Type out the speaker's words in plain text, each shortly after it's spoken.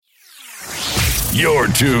You're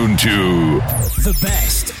tuned to the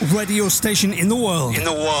best radio station in the world.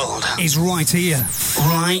 Is right here,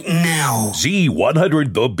 right now.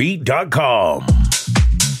 Z100thebeat.com.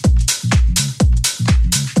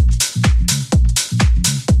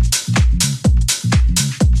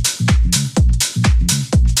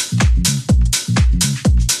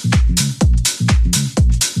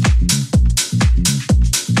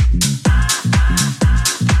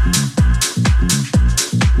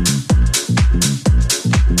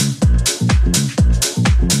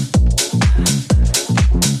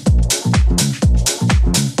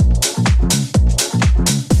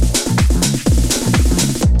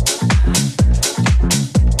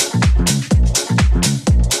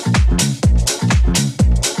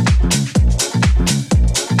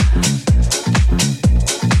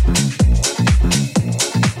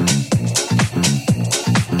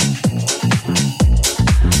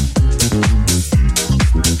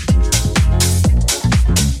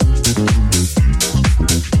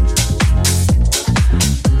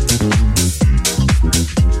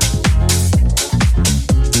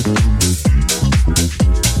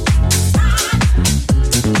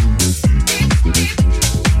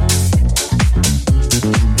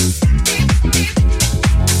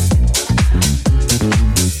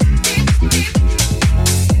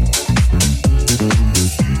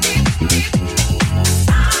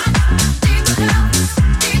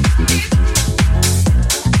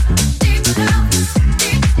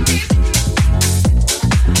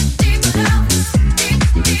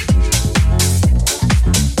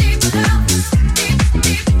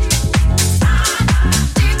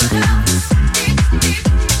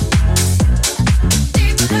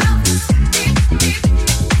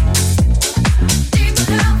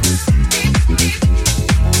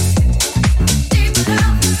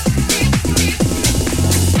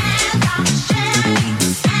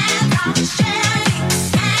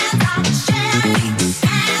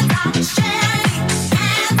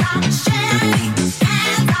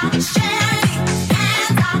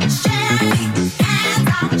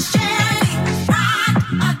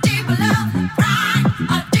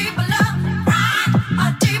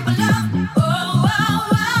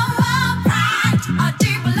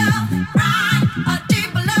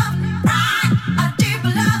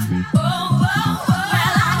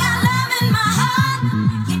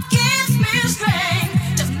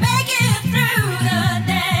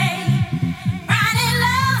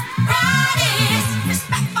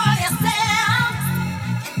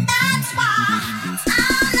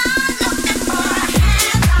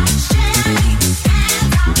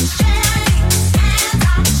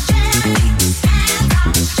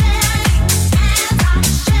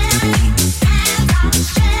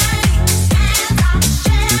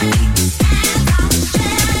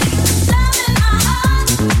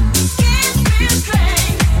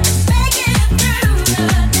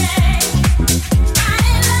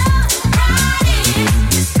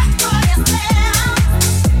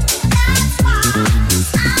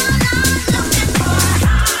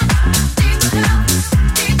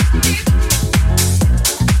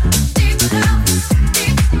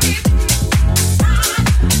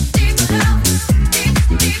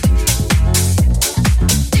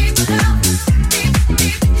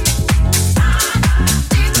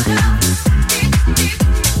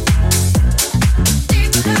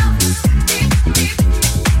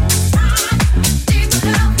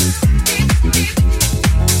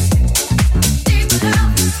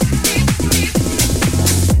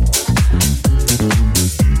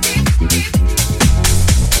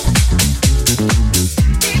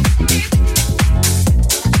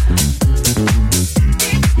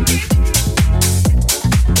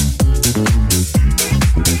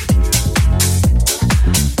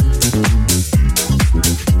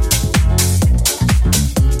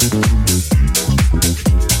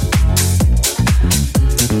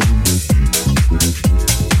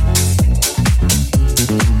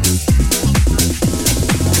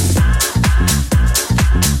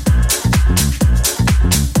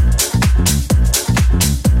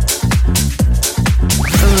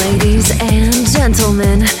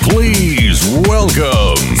 gentlemen, please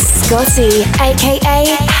welcome Scotty,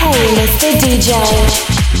 aka Hey Mr.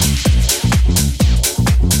 DJ.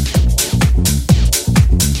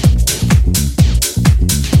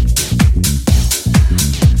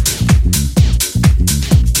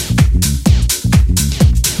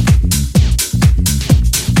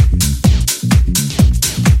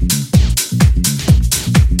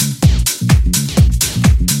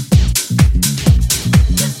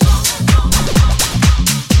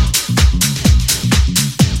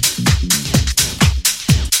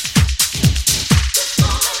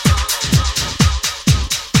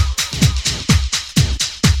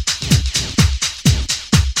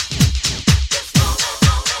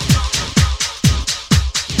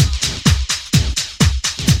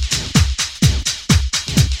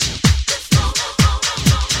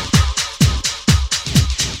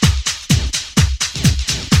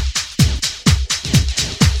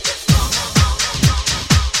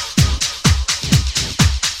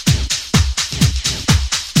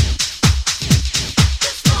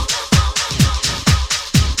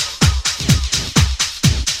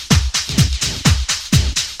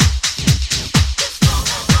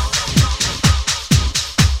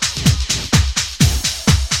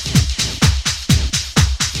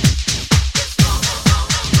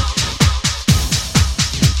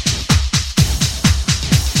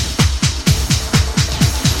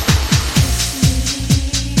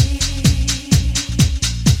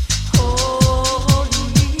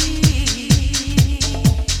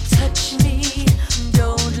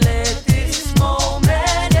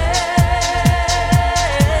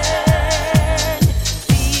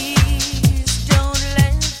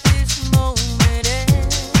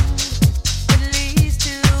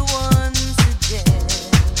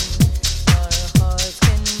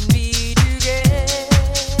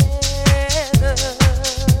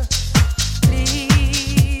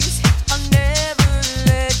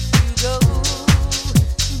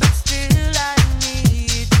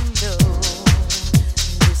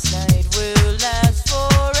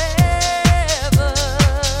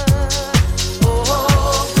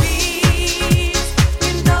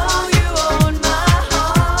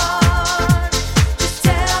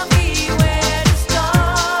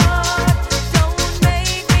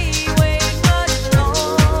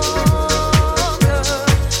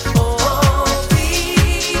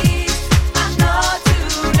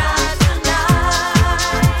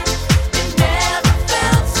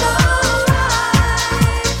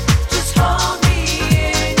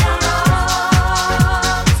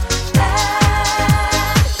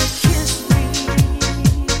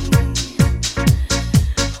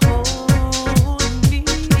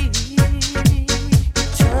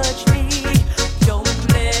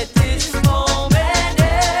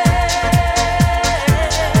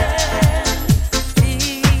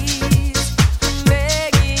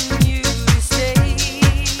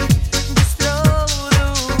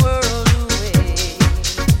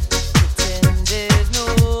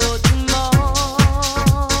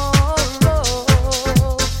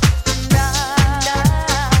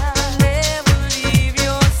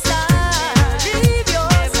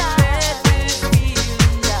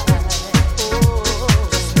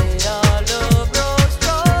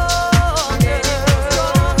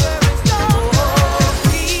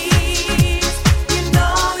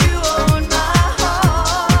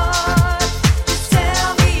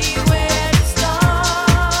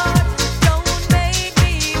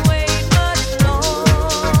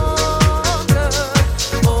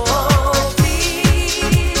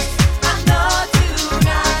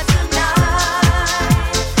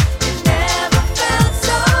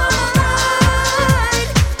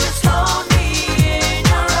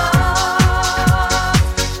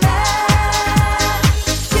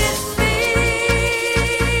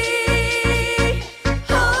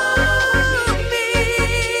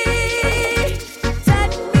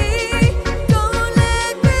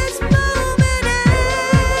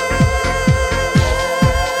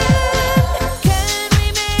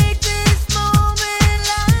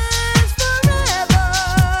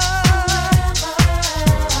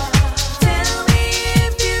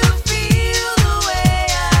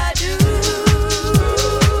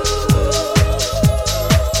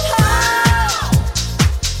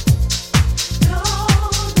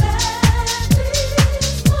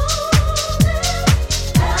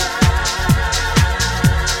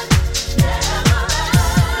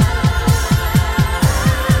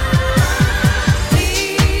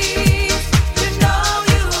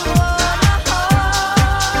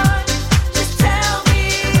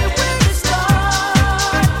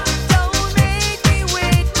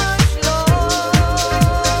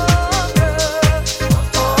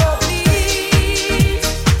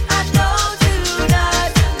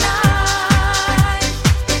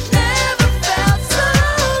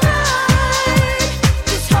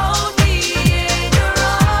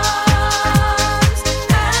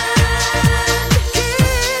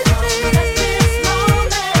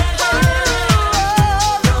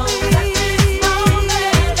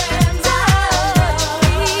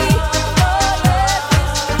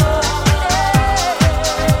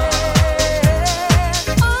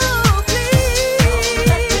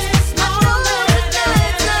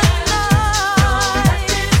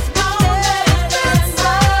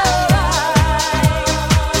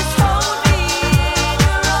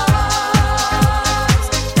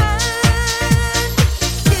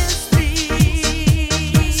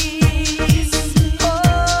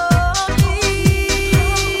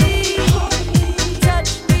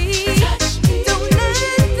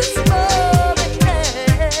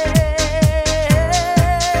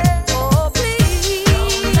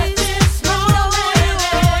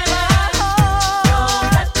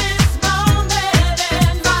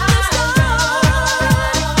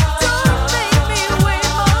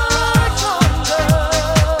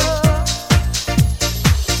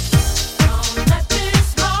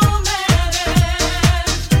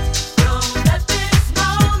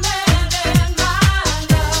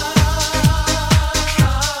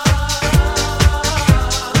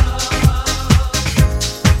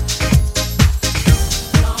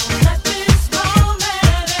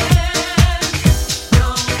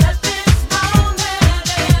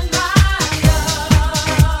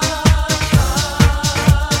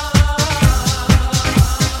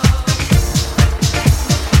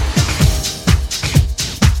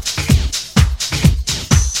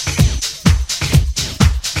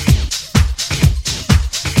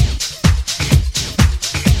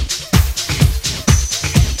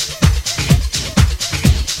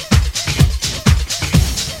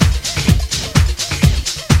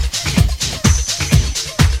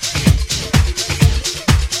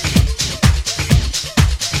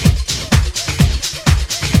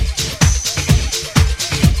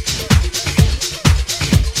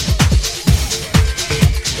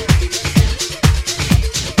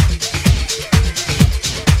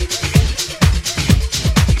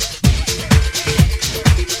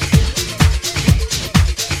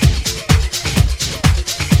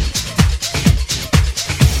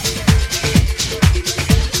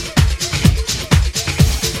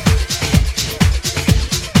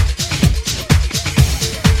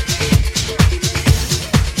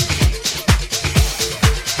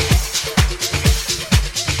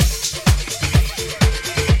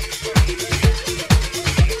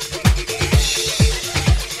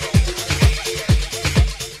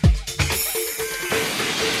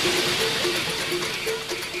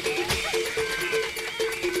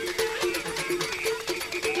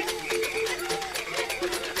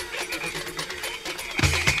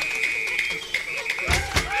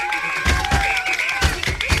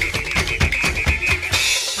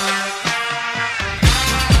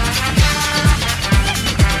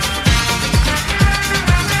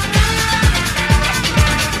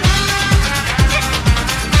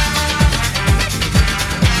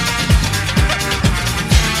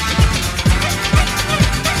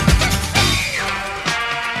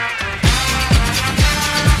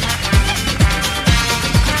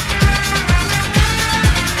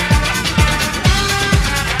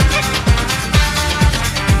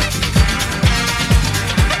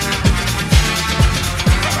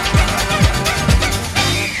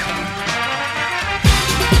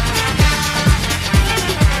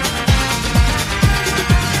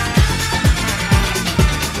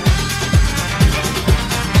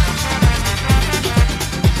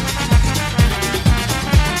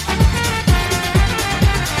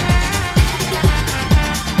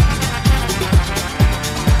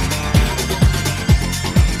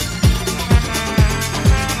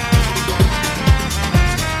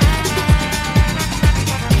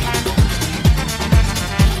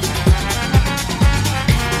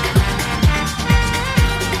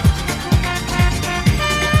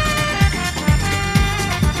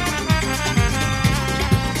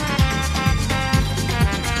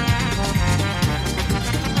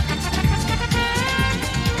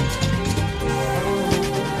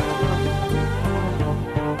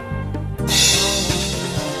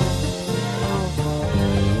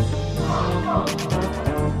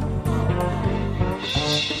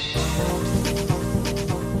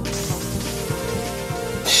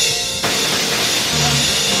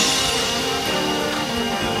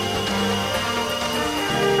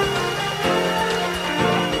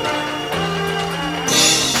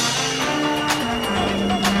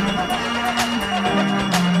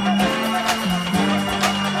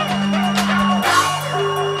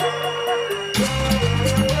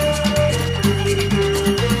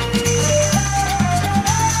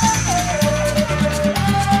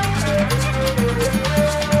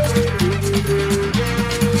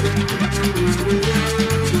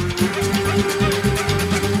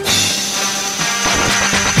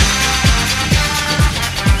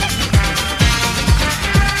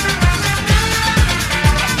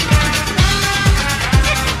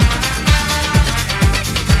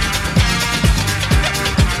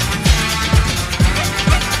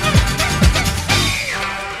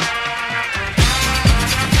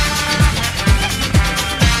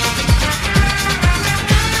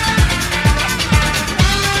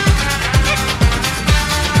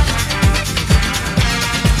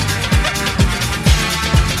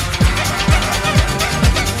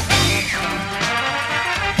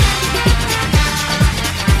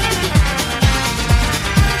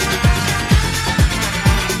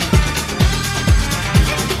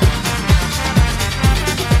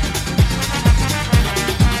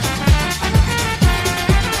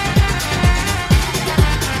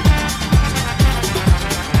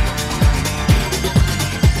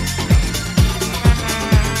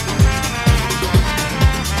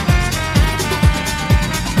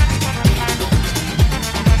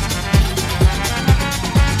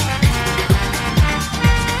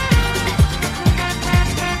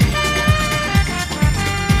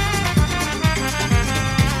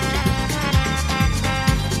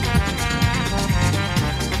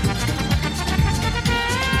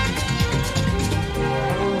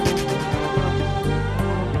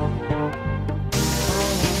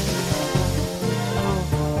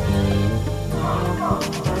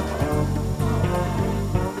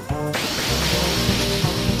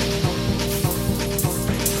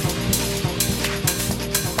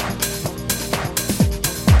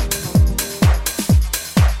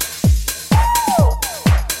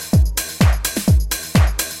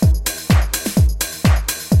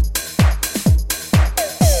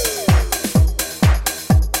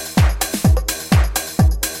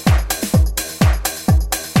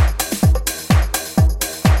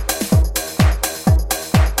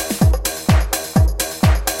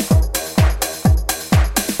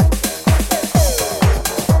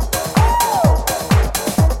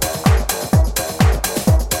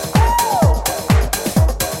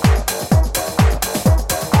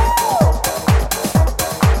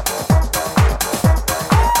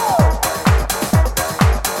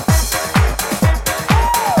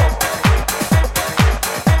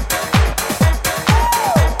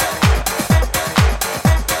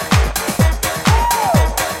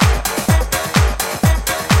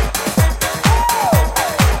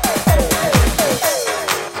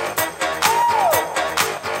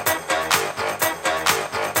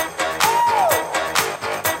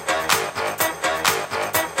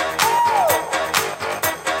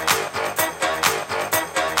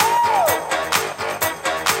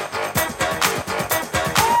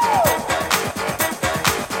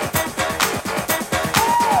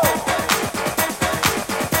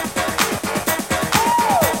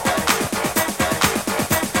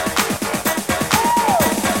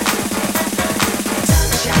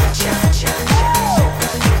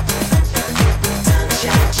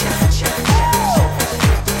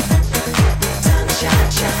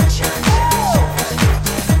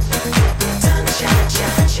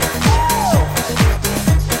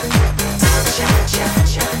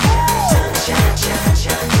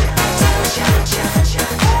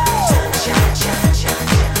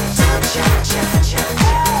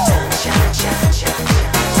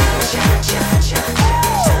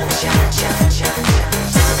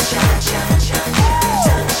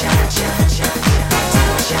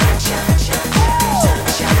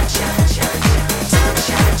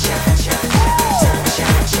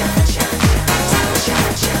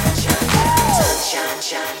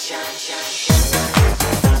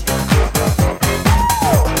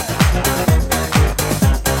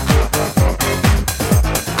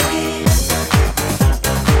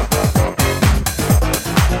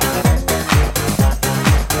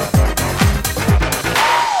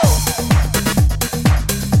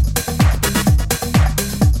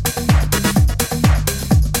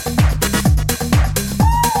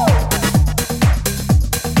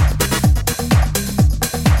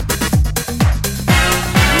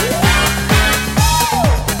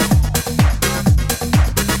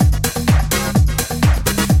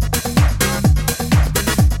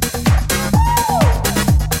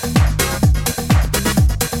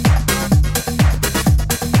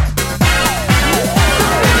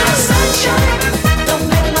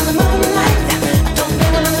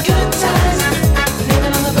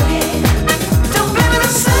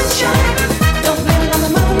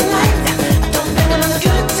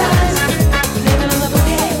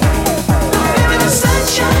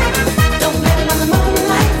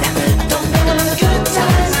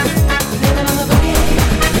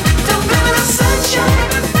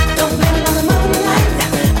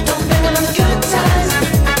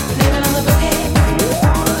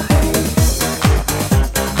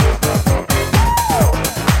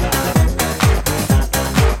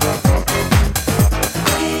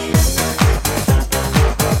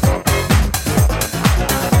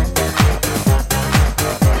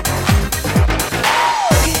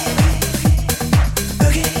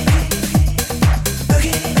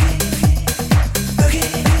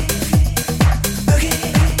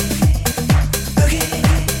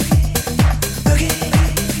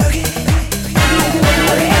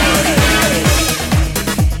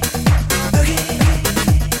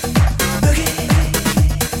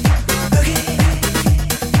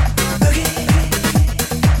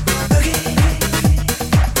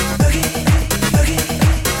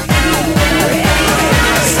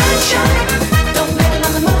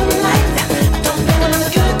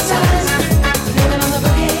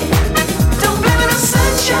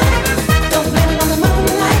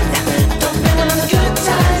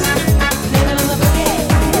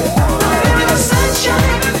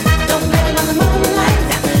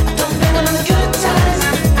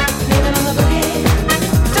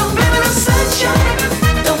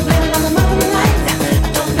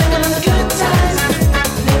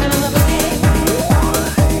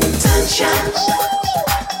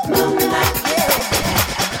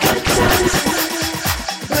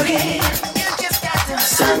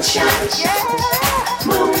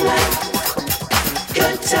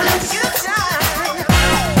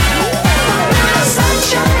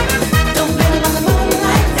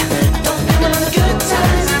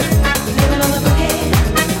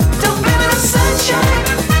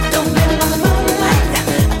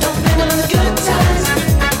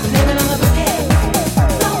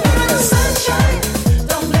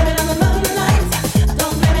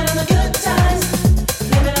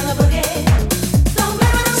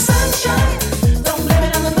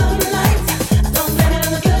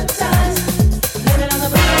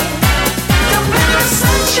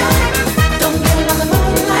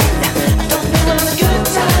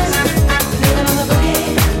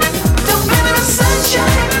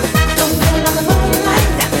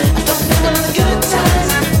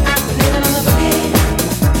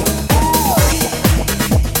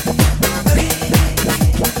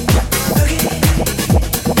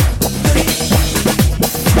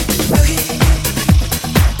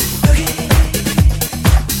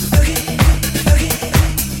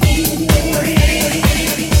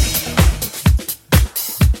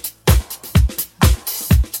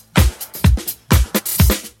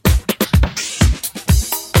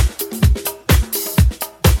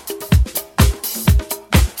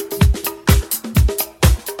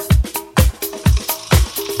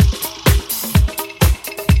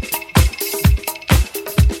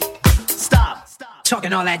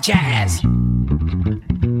 Talking all that jazz.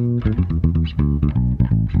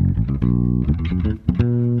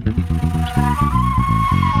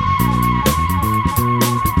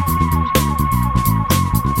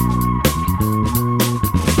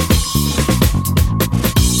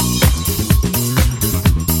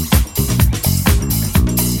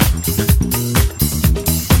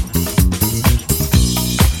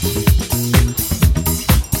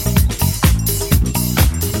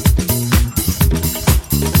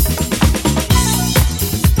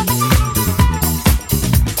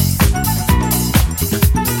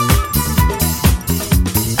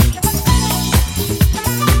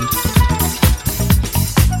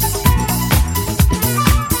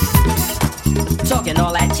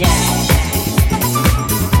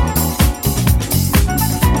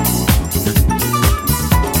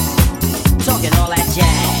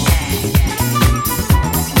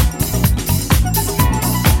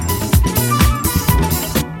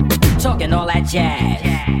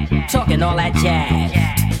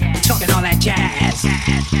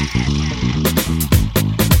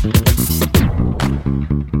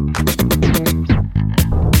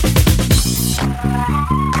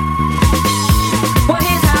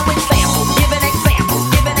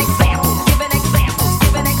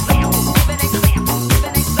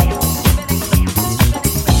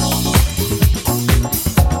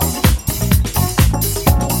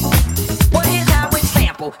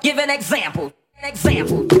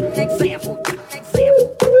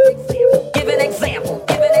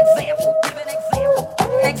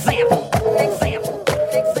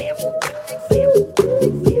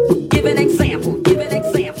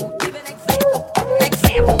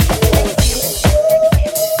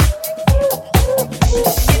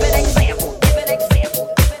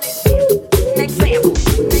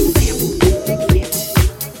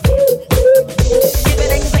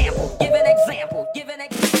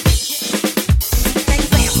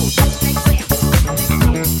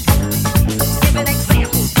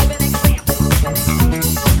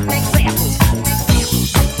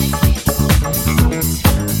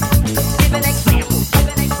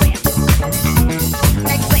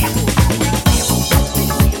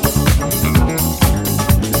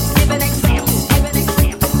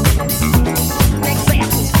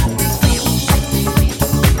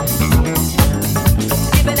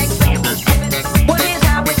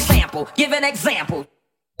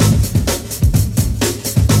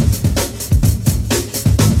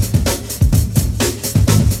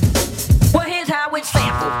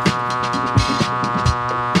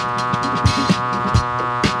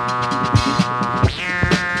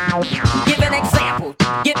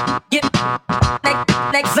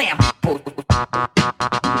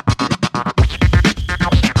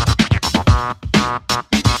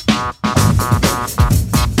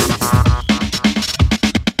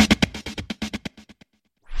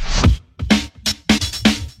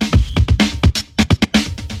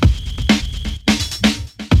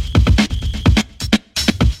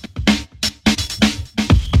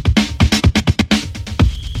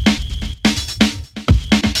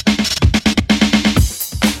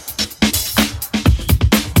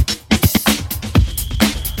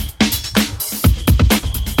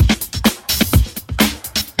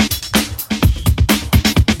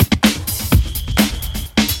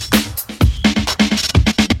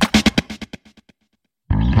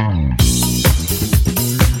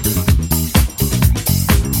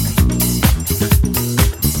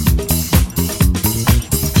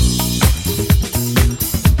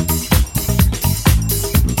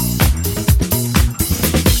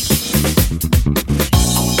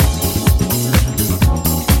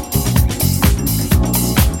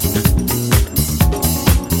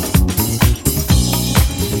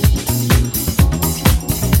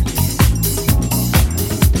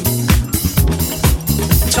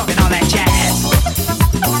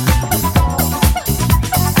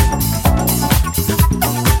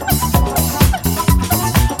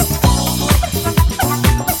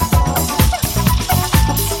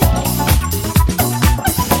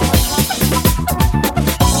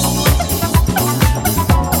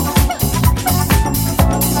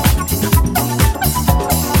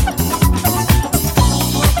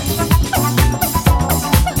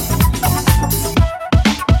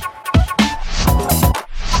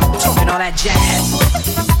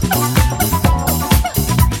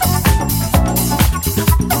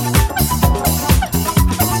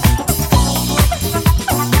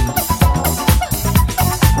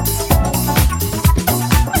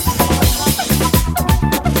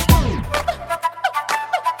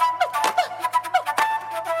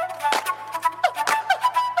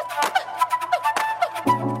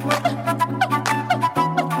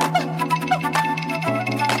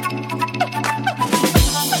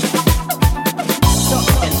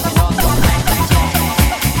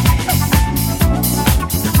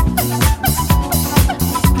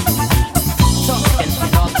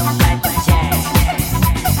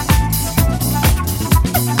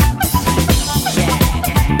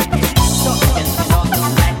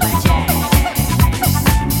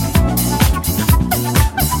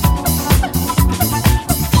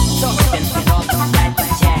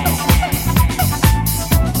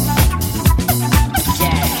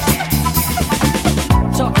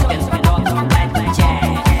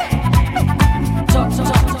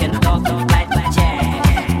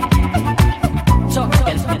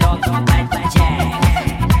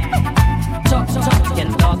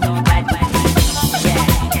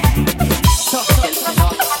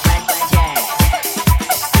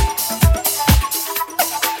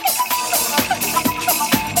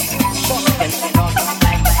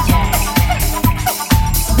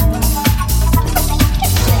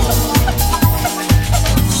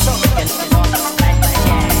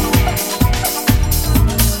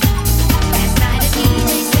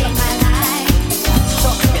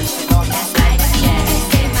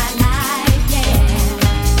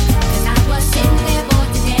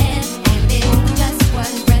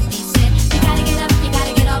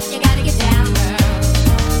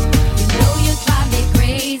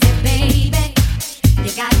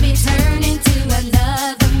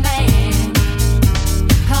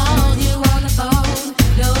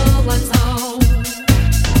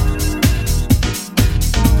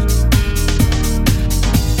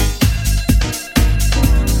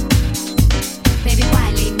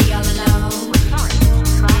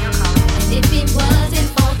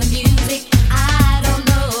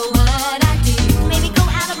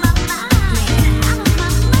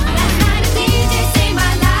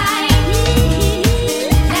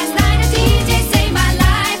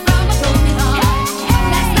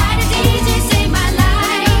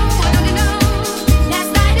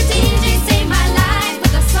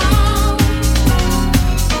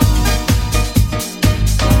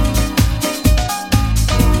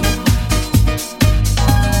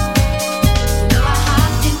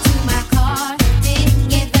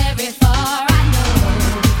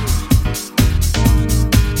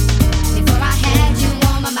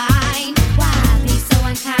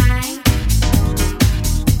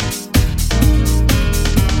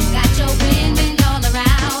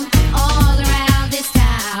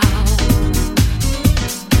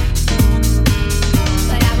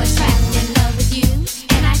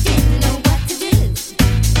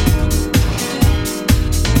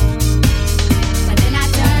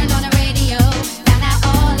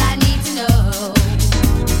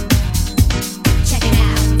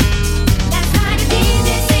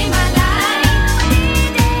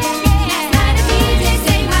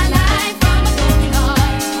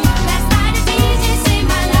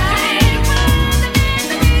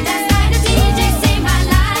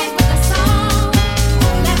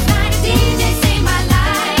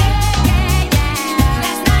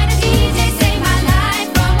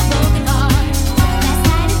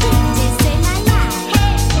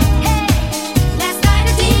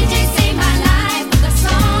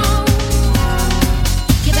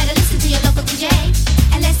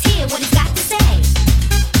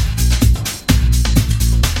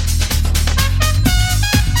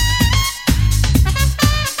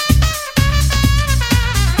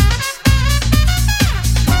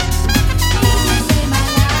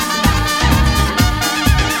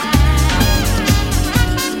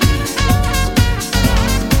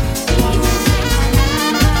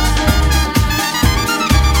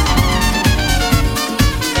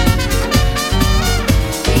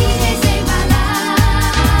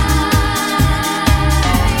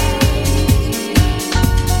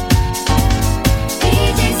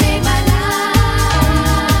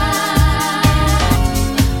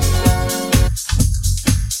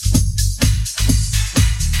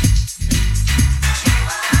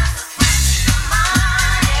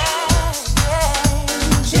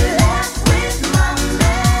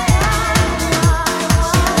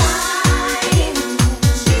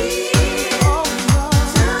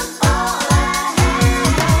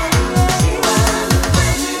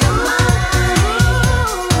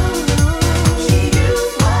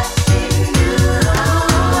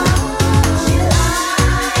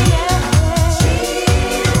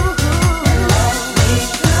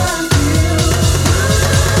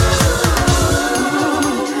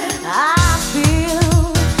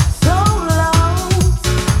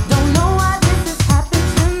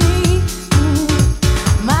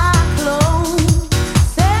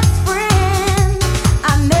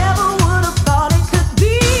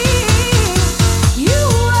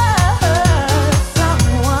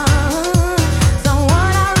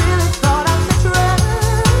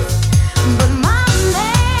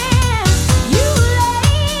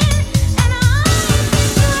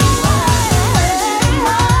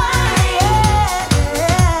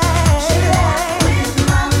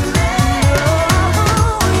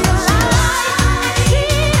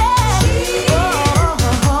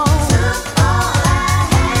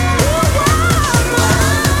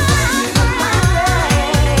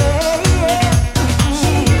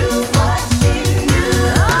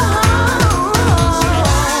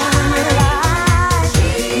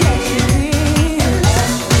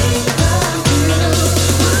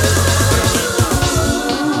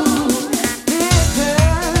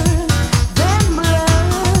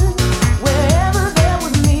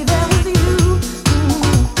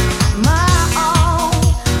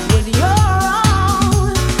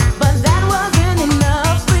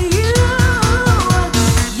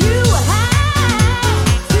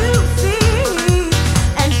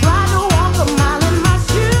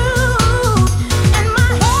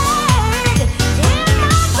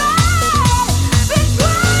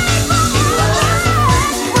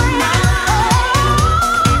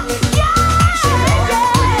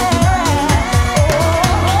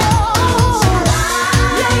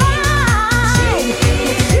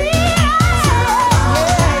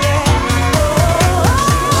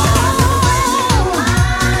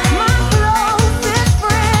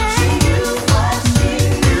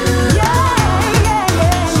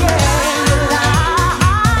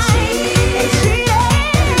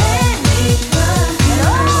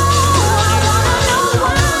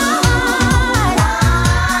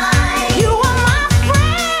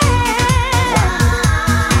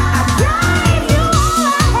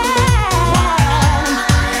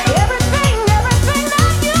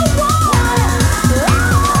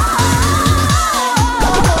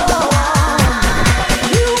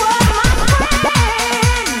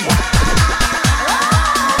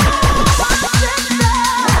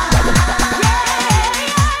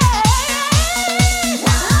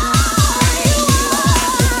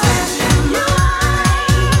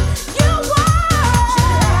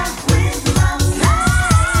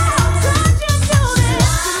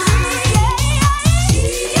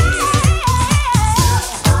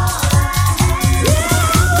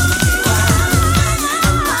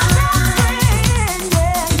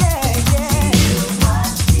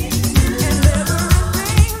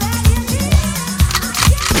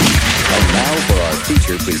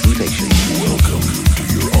 pleasure, please be patient. Welcome to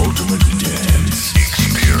your ultimate dance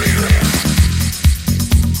experience.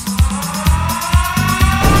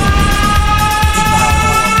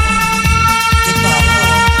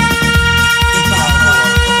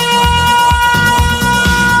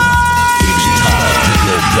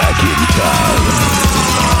 Back in time.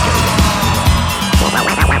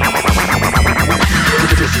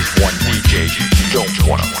 This is one DJ you don't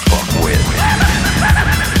wanna fuck with.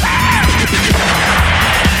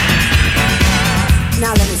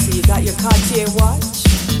 Now let me see, you got your Cartier watch,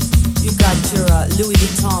 you got your Louis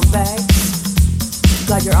Vuitton bags, you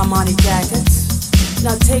got your Armani jackets.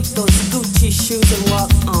 Now take those Gucci shoes and walk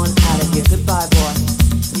on out of here. Goodbye, boy,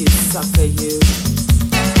 you sucker, you.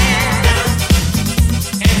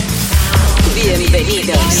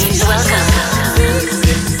 Bienvenidos. Welcome.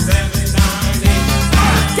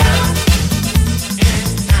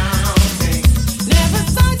 Never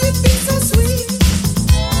thought you'd be so sweet.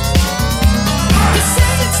 You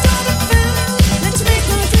said it started fast. Let's make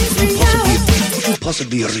my dreams reality. Could you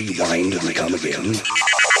possibly rewind and come again?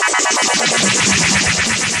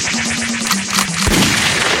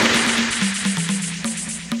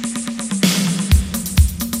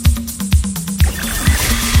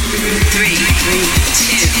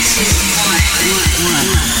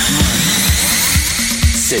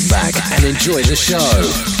 Sit back and enjoy the show.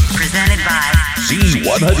 Presented by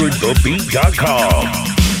C100thebeat.com.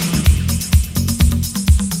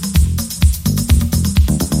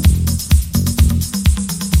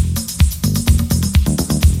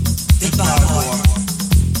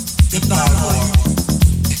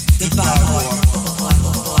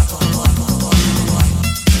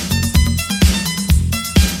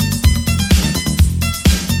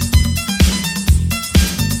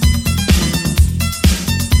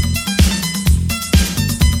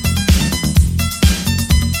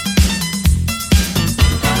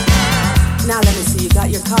 Now let me see, you got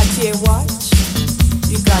your Cartier watch,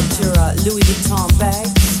 you got your Louis Vuitton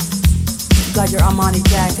bags, you got your Armani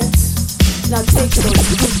jackets. Now take those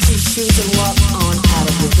Gucci shoes and walk on out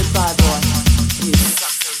of here. Goodbye, boy, you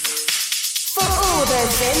sucker, you. For all the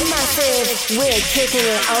Zen Massive, we're kicking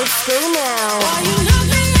it old school now. Are you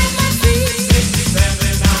looking at my feet?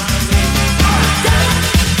 67, 9, 8.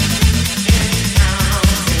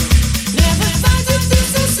 Never thought you'd be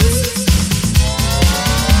so sweet.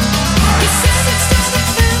 You said it started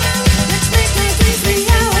fast. Let's make our dreams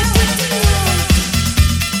reality tonight.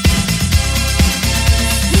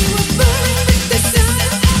 You were burning with the sun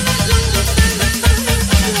all along the fire.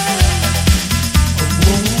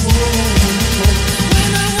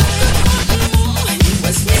 When I woke up on the morning, you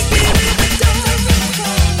were sleeping in the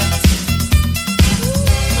dark.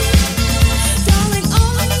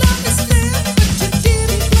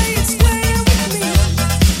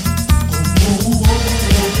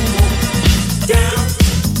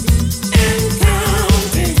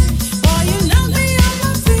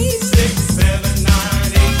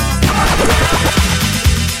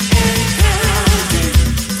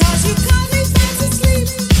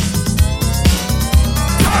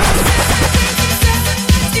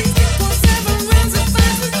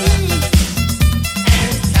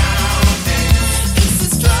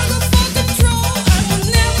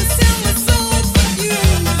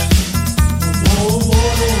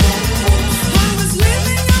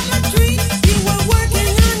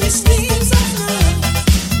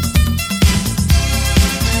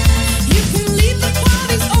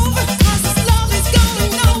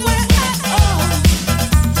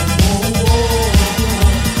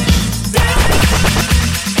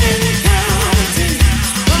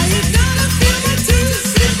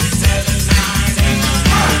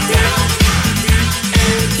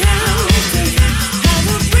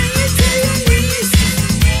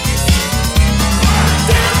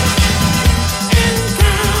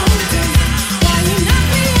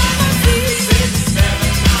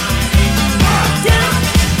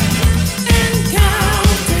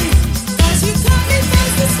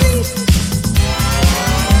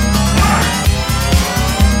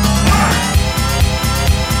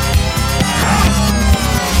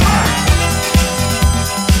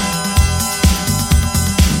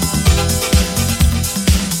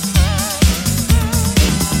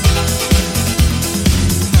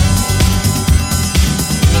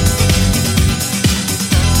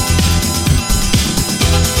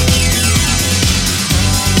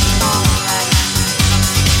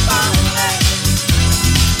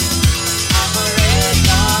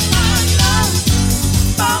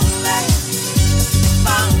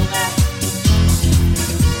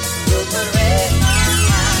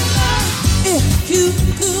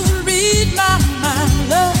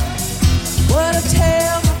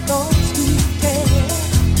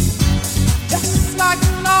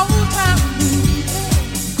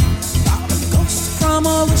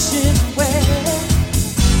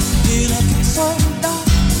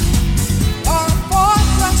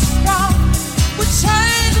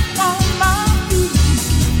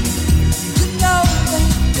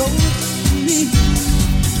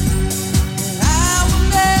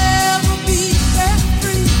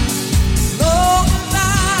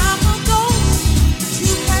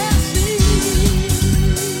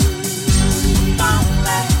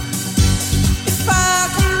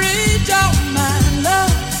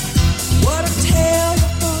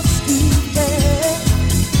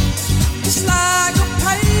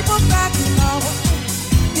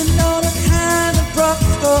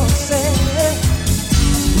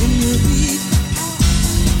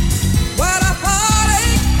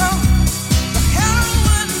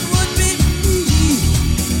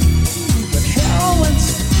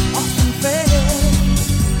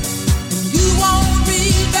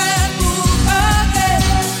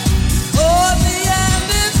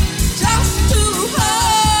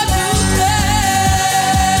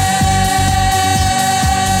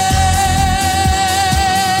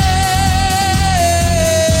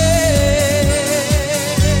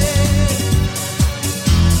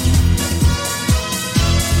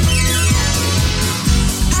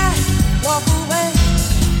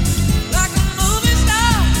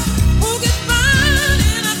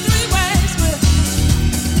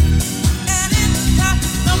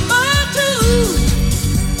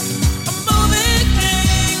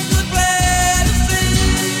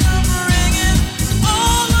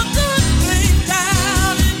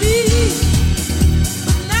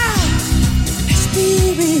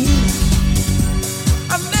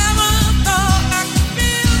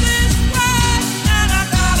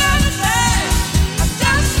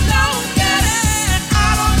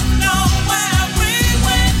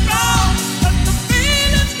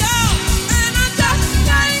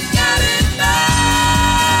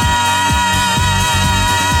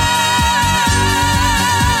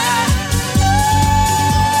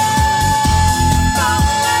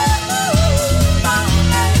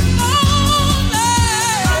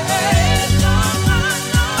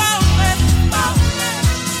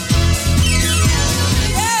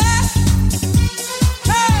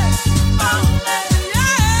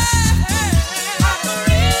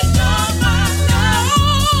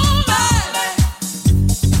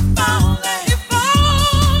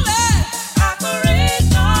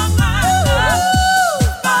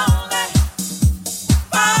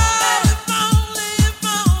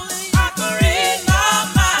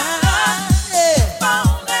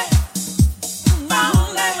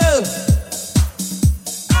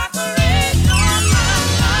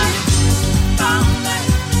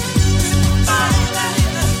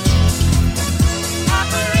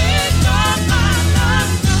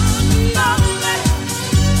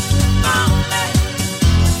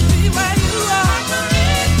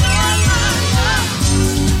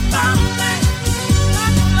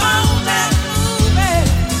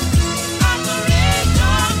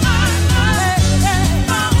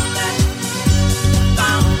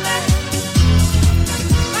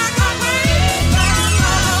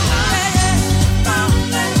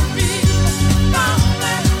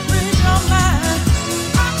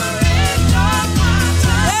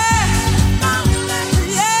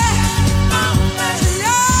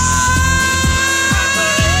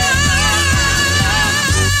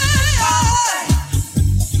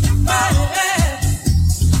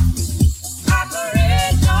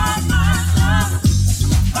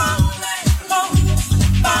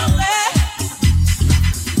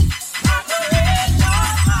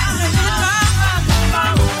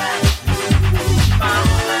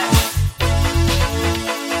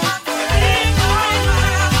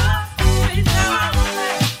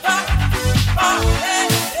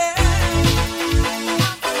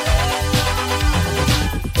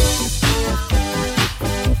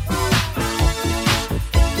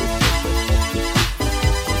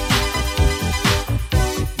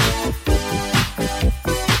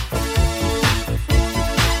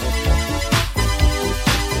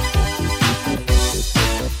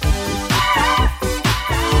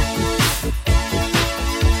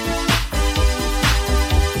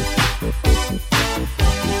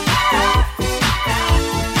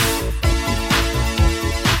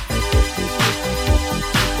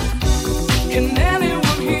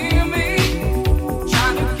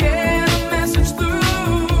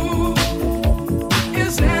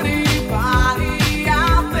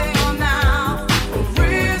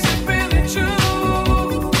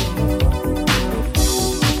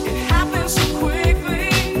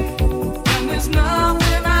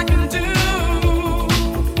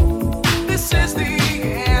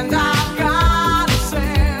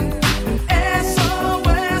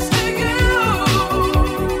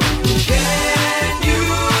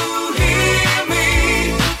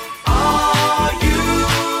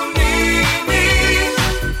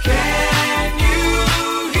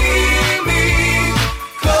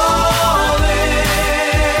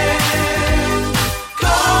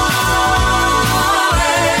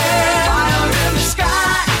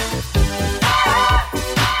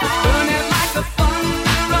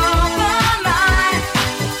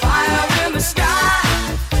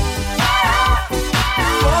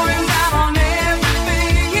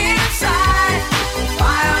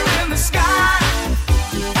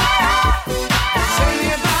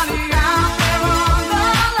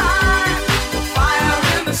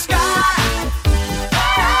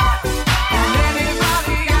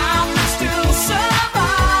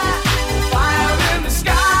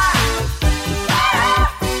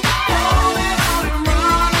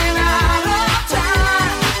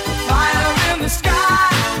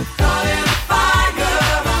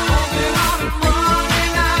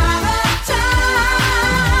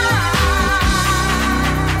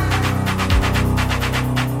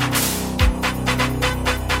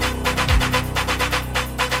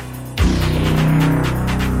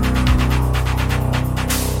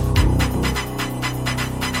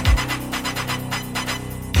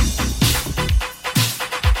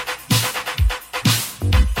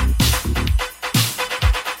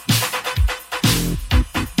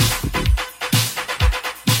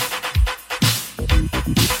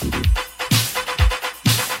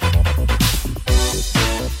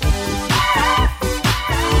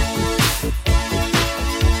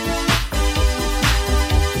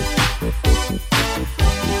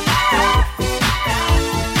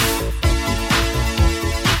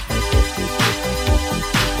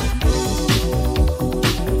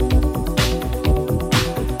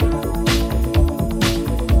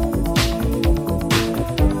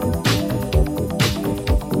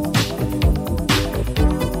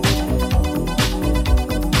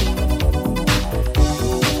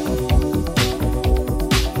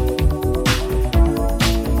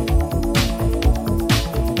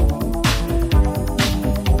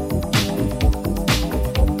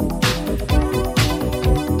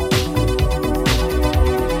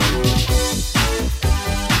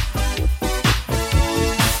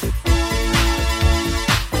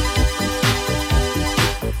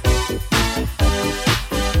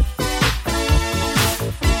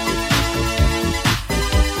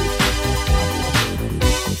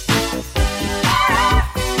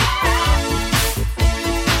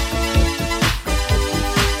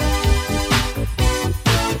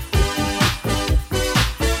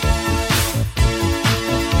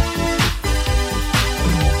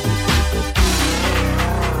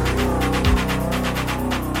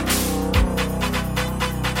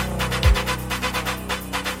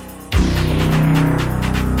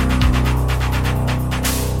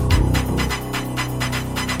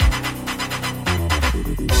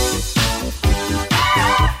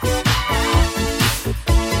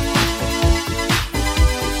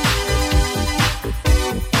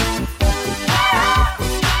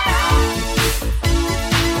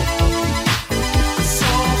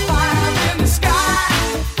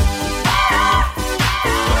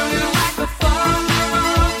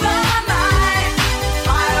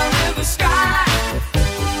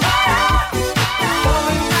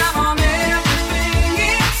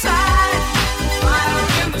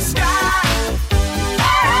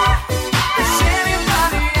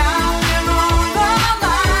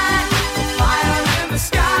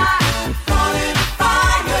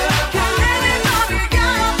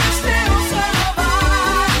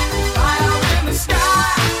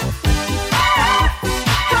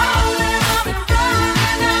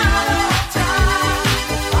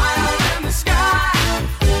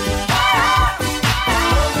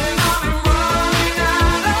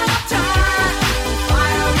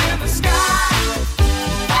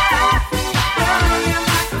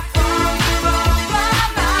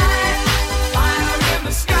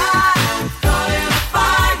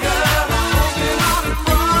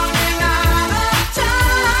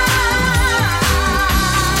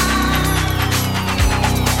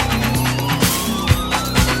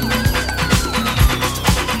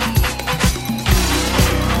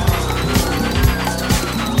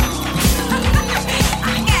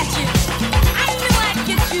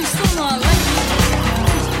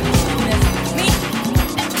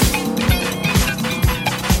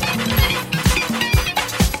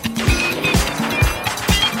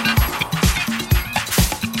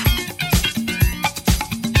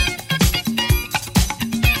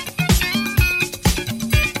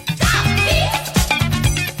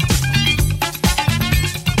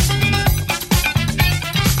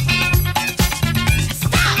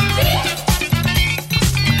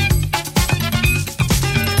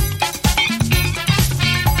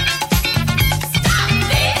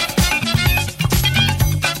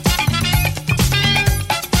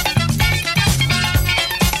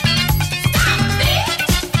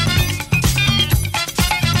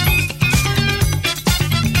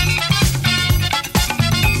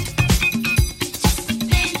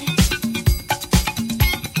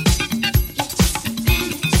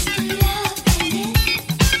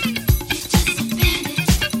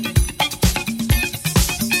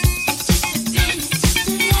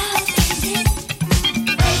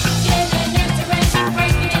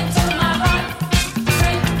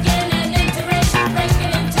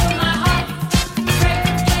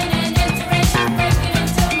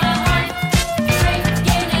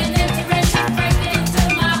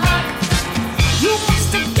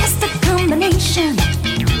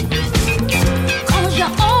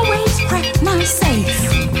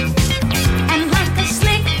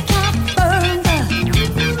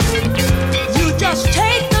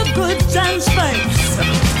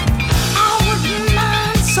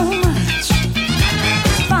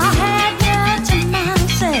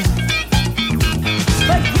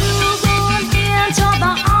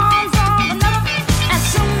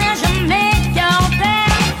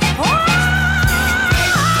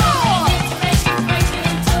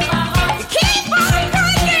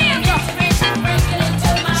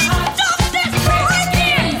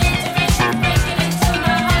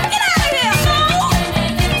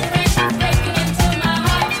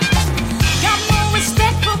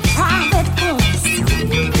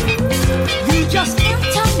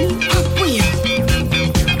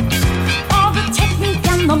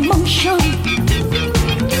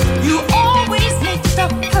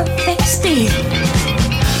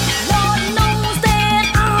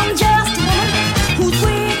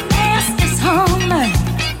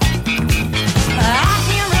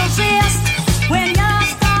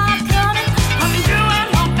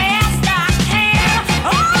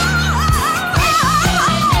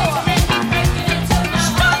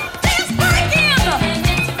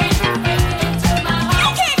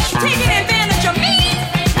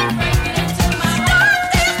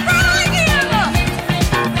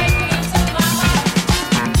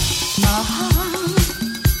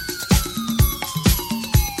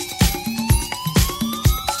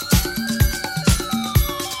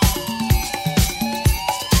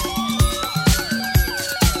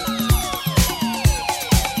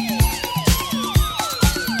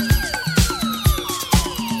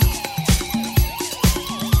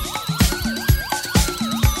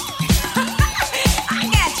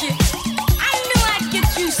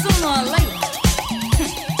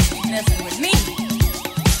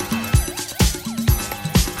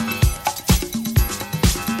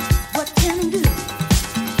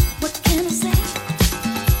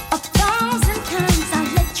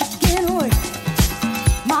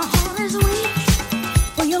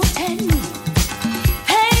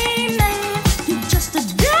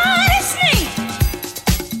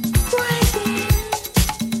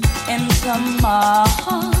 from my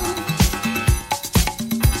heart.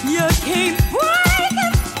 You keep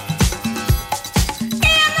breaking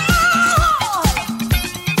in my heart.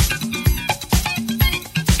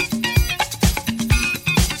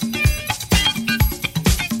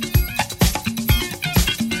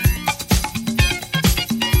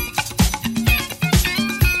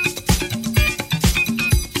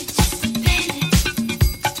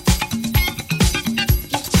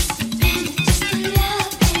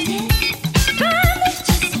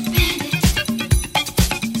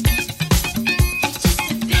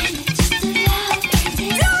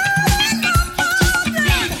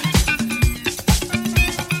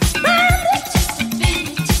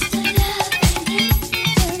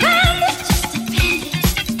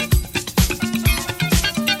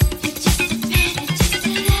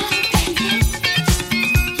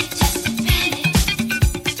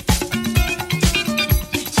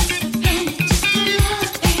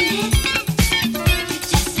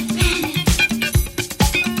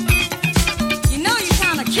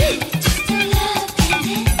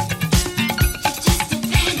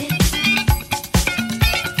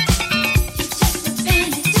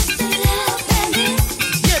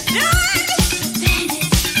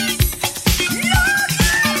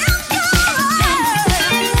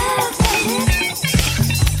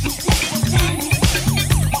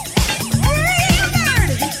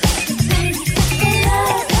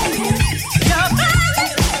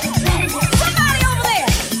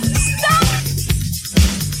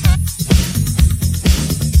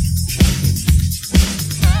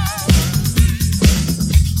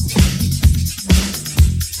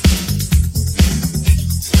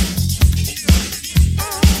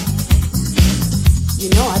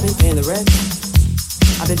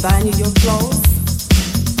 Buying you your clothes,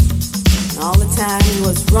 and all the time you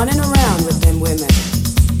was running around with them women.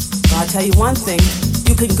 So I'll tell you one thing,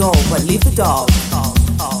 you can go, but leave the dog.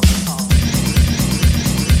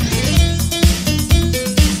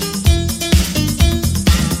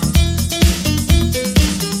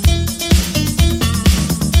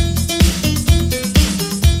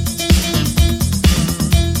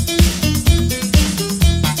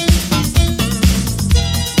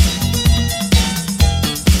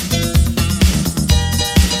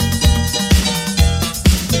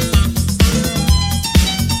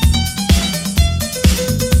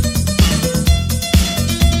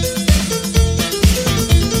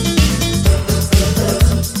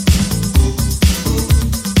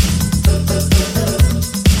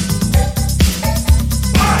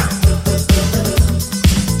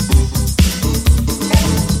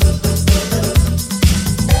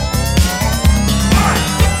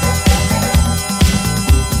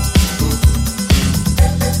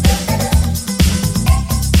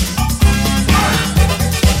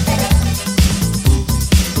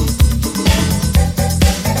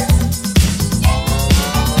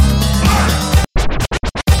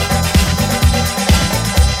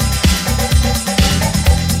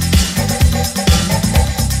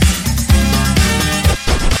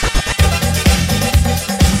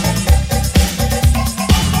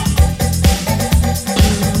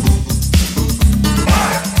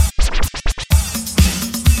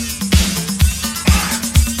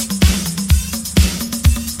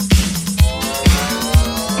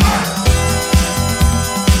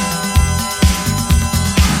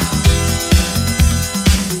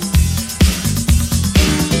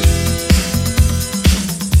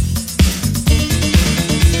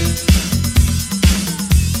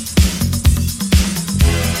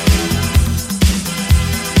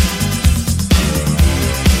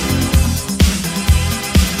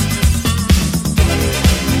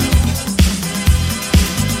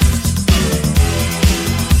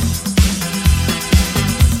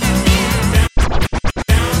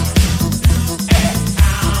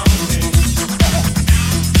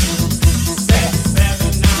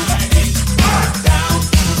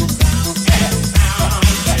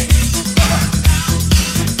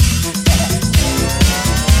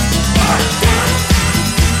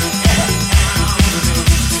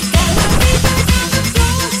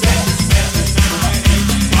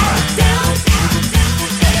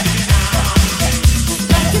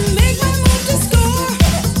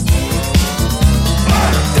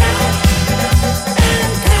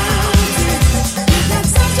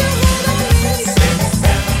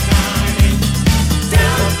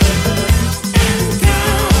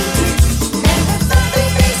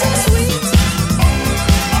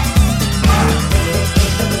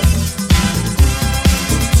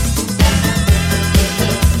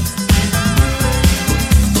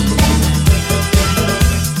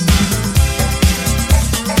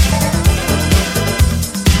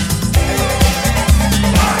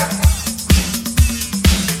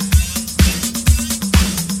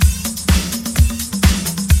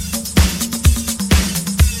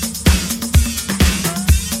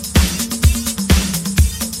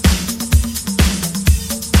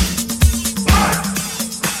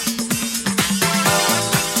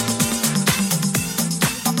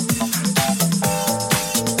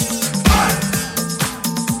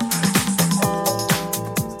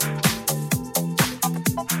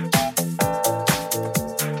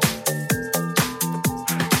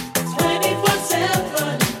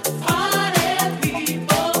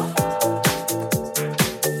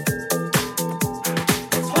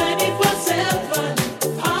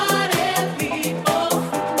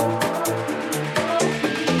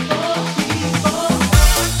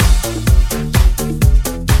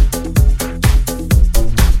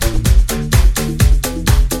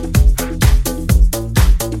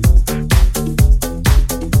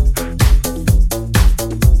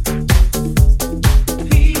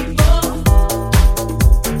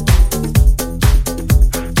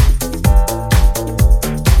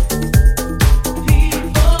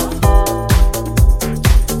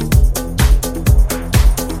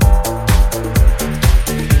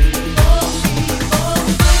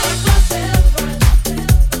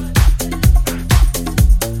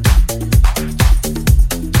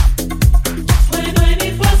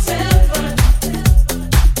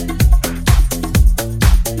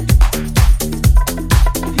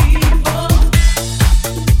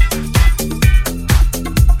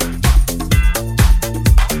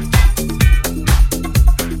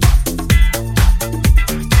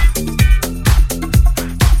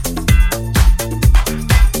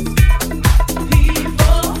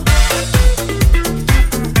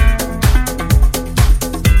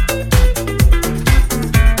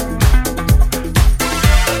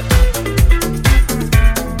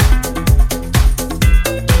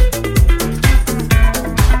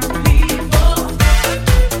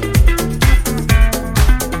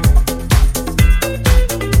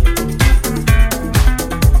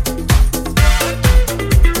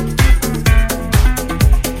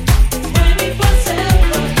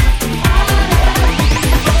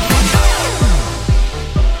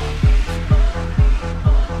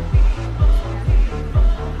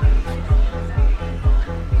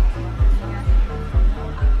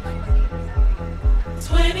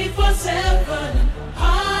 24/7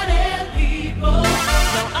 party people.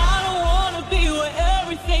 Now I don't wanna be where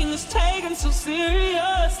everything is taken so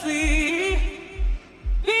seriously,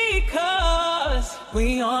 because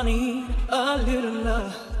we all need a little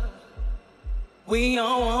love. We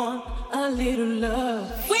all want a little love.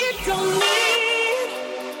 We don't need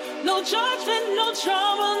no judgment, no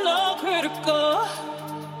drama, no critical.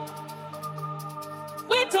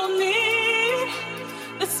 We don't need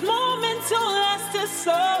this moment to last. It's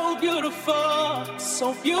so beautiful,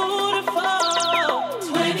 so beautiful.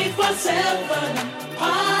 24/7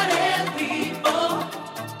 party people.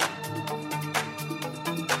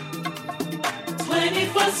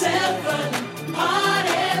 24/7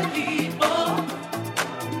 party people.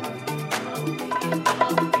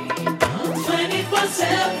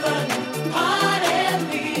 24/7 party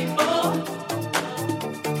people.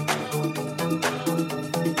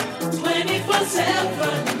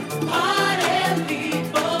 24/7 party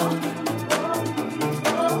people.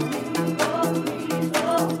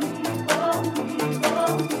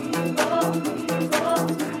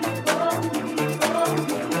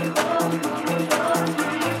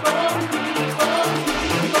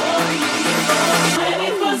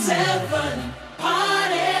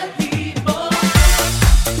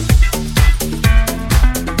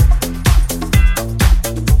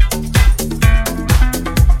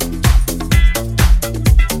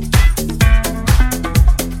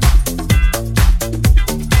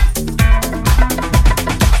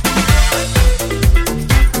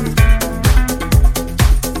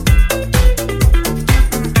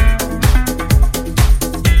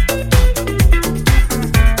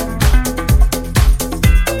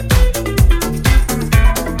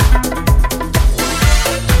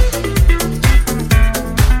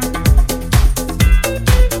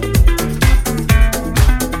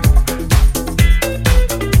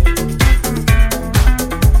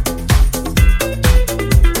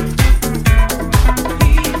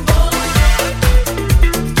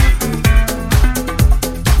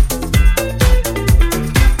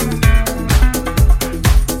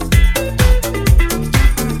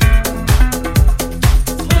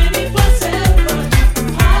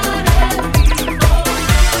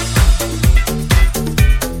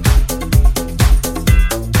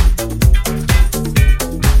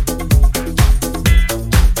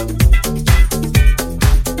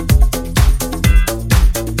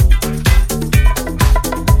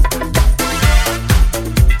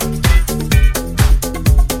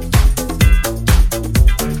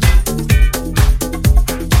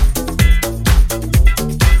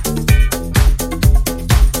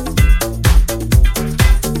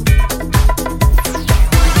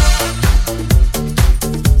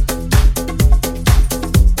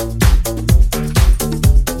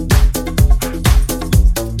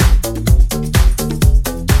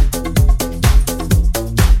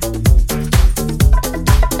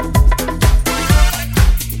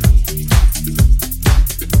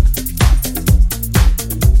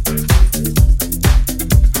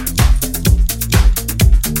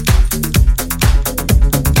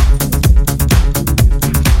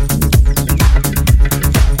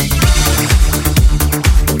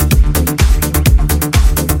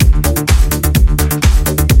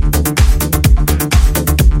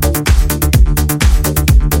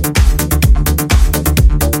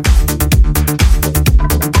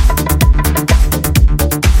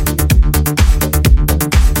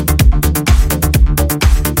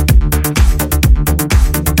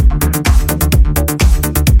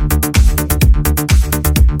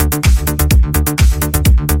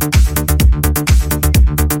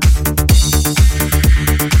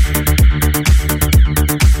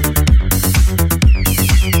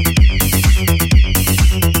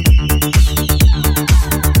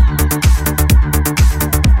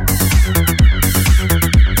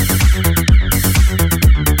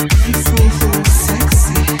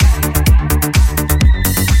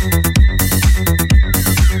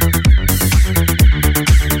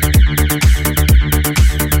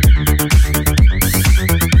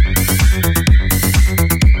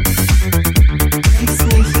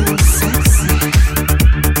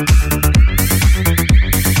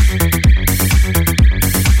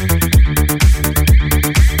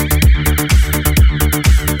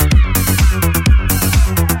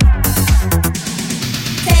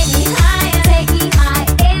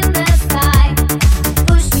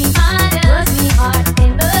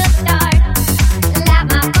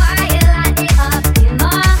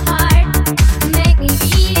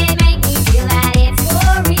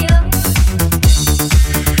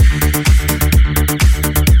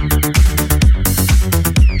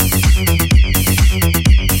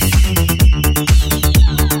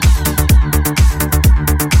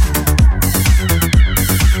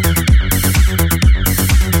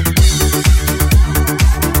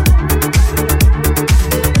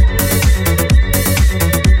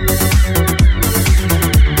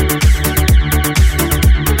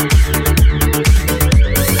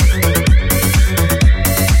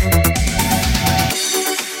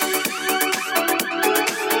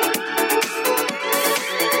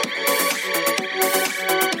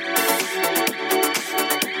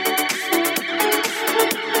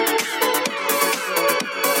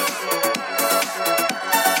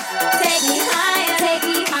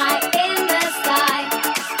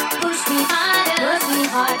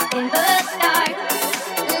 nothing but start.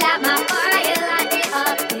 Light my fire, light it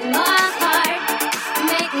up in my heart.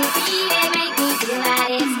 Make me feel that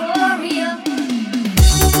it's for real.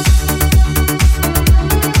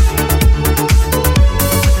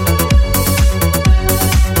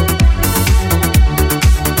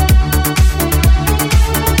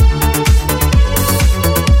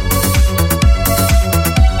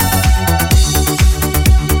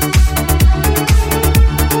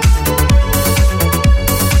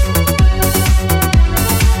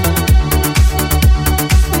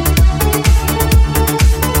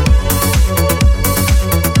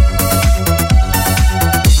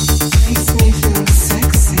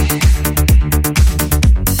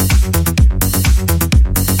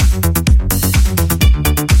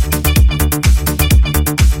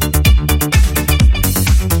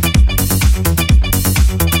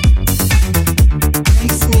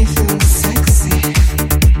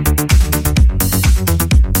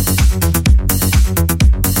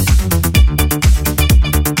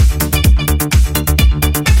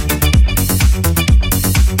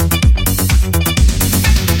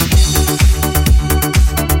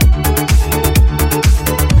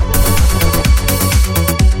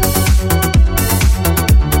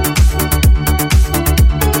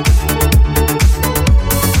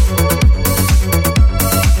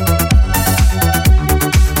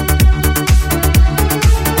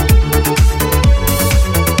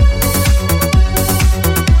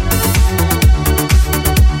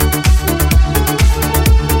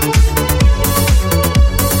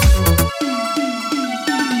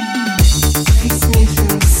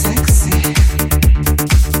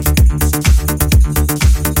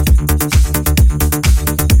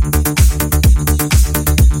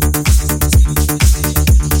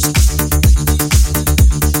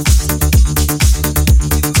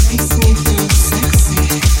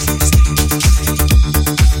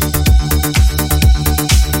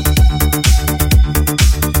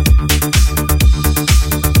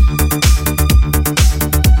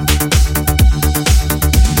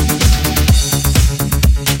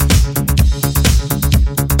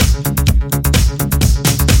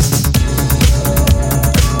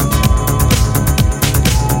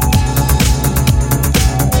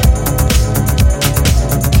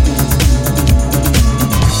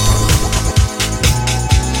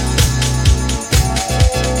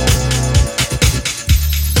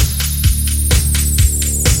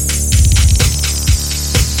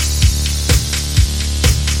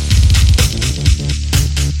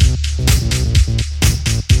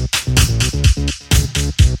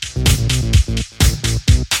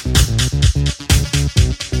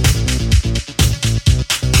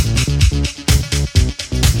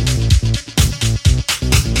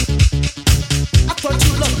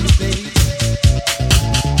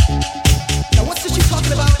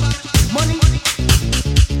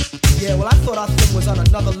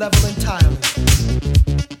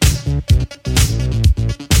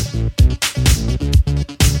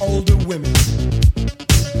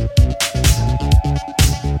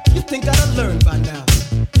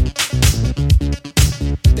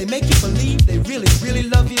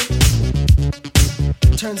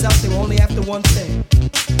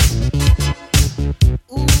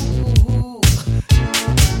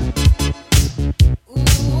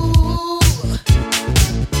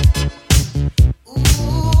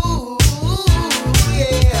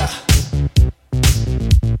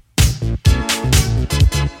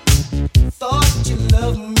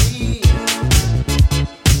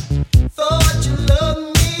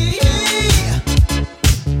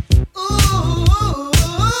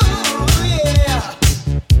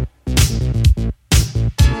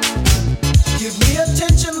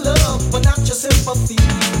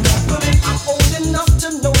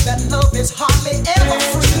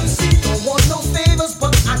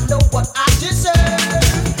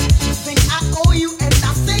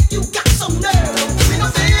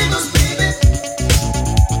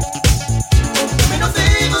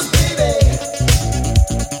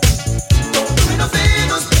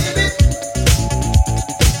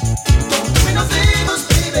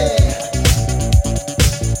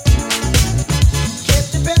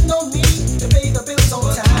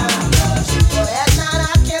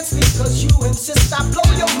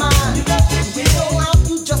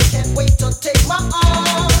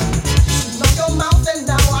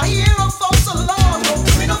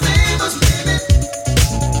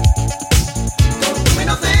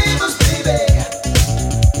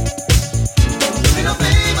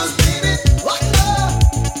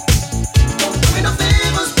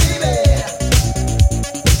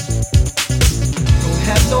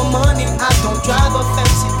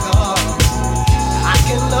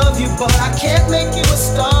 but I can't make you a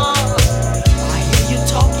star. I hear you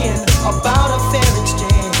talking about a fair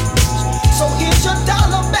exchange. So here's your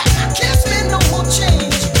dollar back, I can't spend no more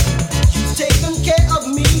change. You've taken care of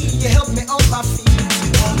me, you helped me on my feet.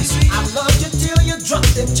 I loved you till you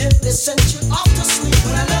dropped and gently sent you off to sleep.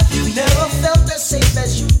 But I love you, never felt as safe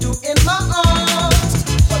as you do in my arms.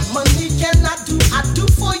 What money cannot do, I do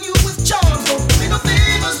for you with charms. Don't do me no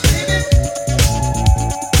favors, baby.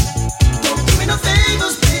 Don't do me no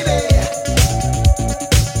favors, baby.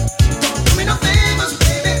 Don't do me no favors,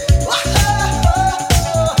 baby. Don't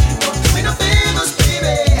do me no favors,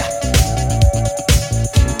 baby.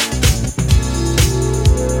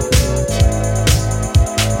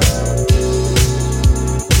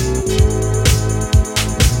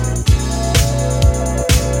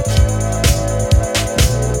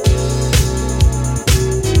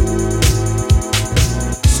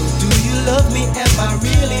 Am I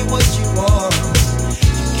really what you want?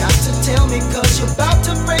 You got to tell me, cause you're about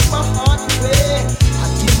to break my heart, baby. I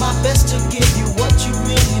did my best to give you what you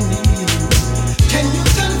really need. Can you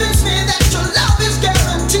convince me that your love is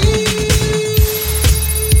guaranteed?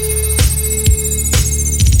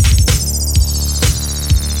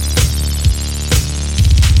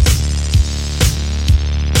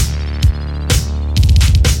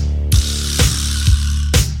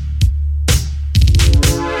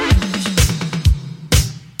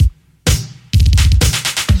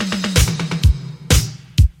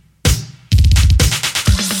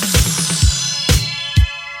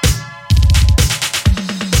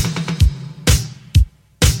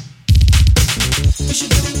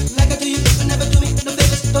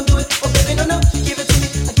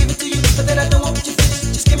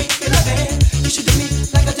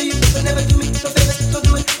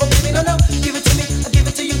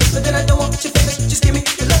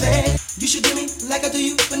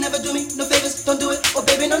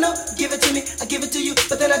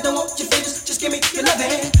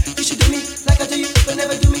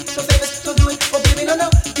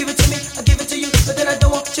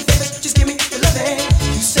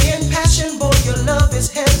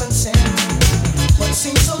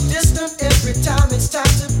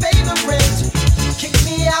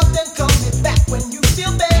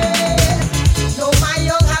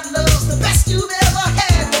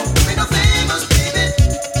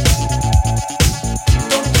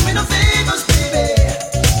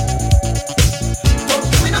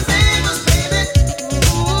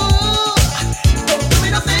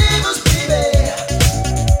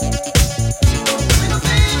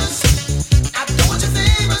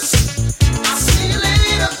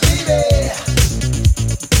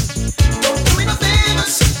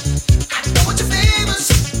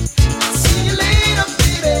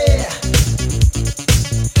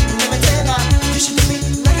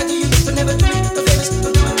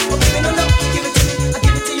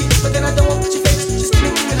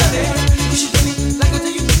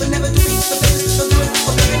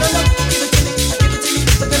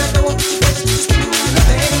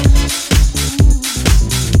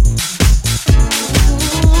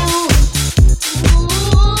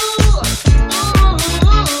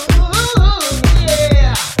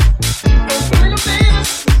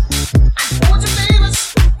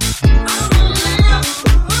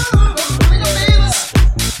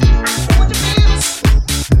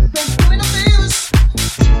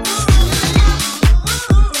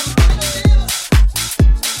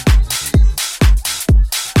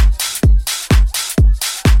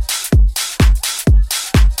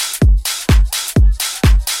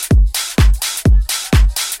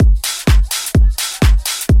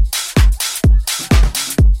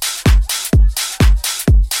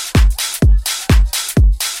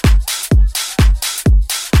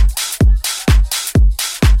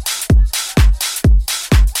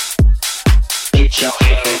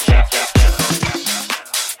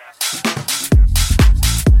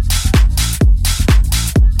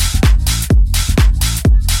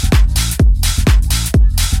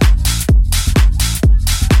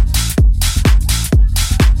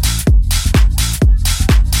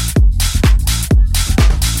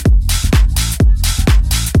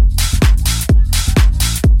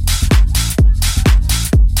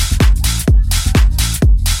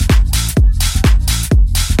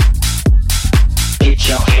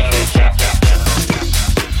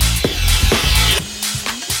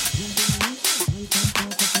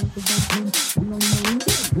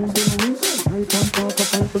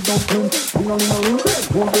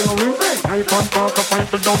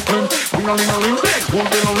 Ling-a-ling-a-ling, won't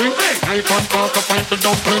be no ring. I can't talk a fight the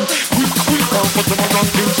dumpling. Quick, quick, off a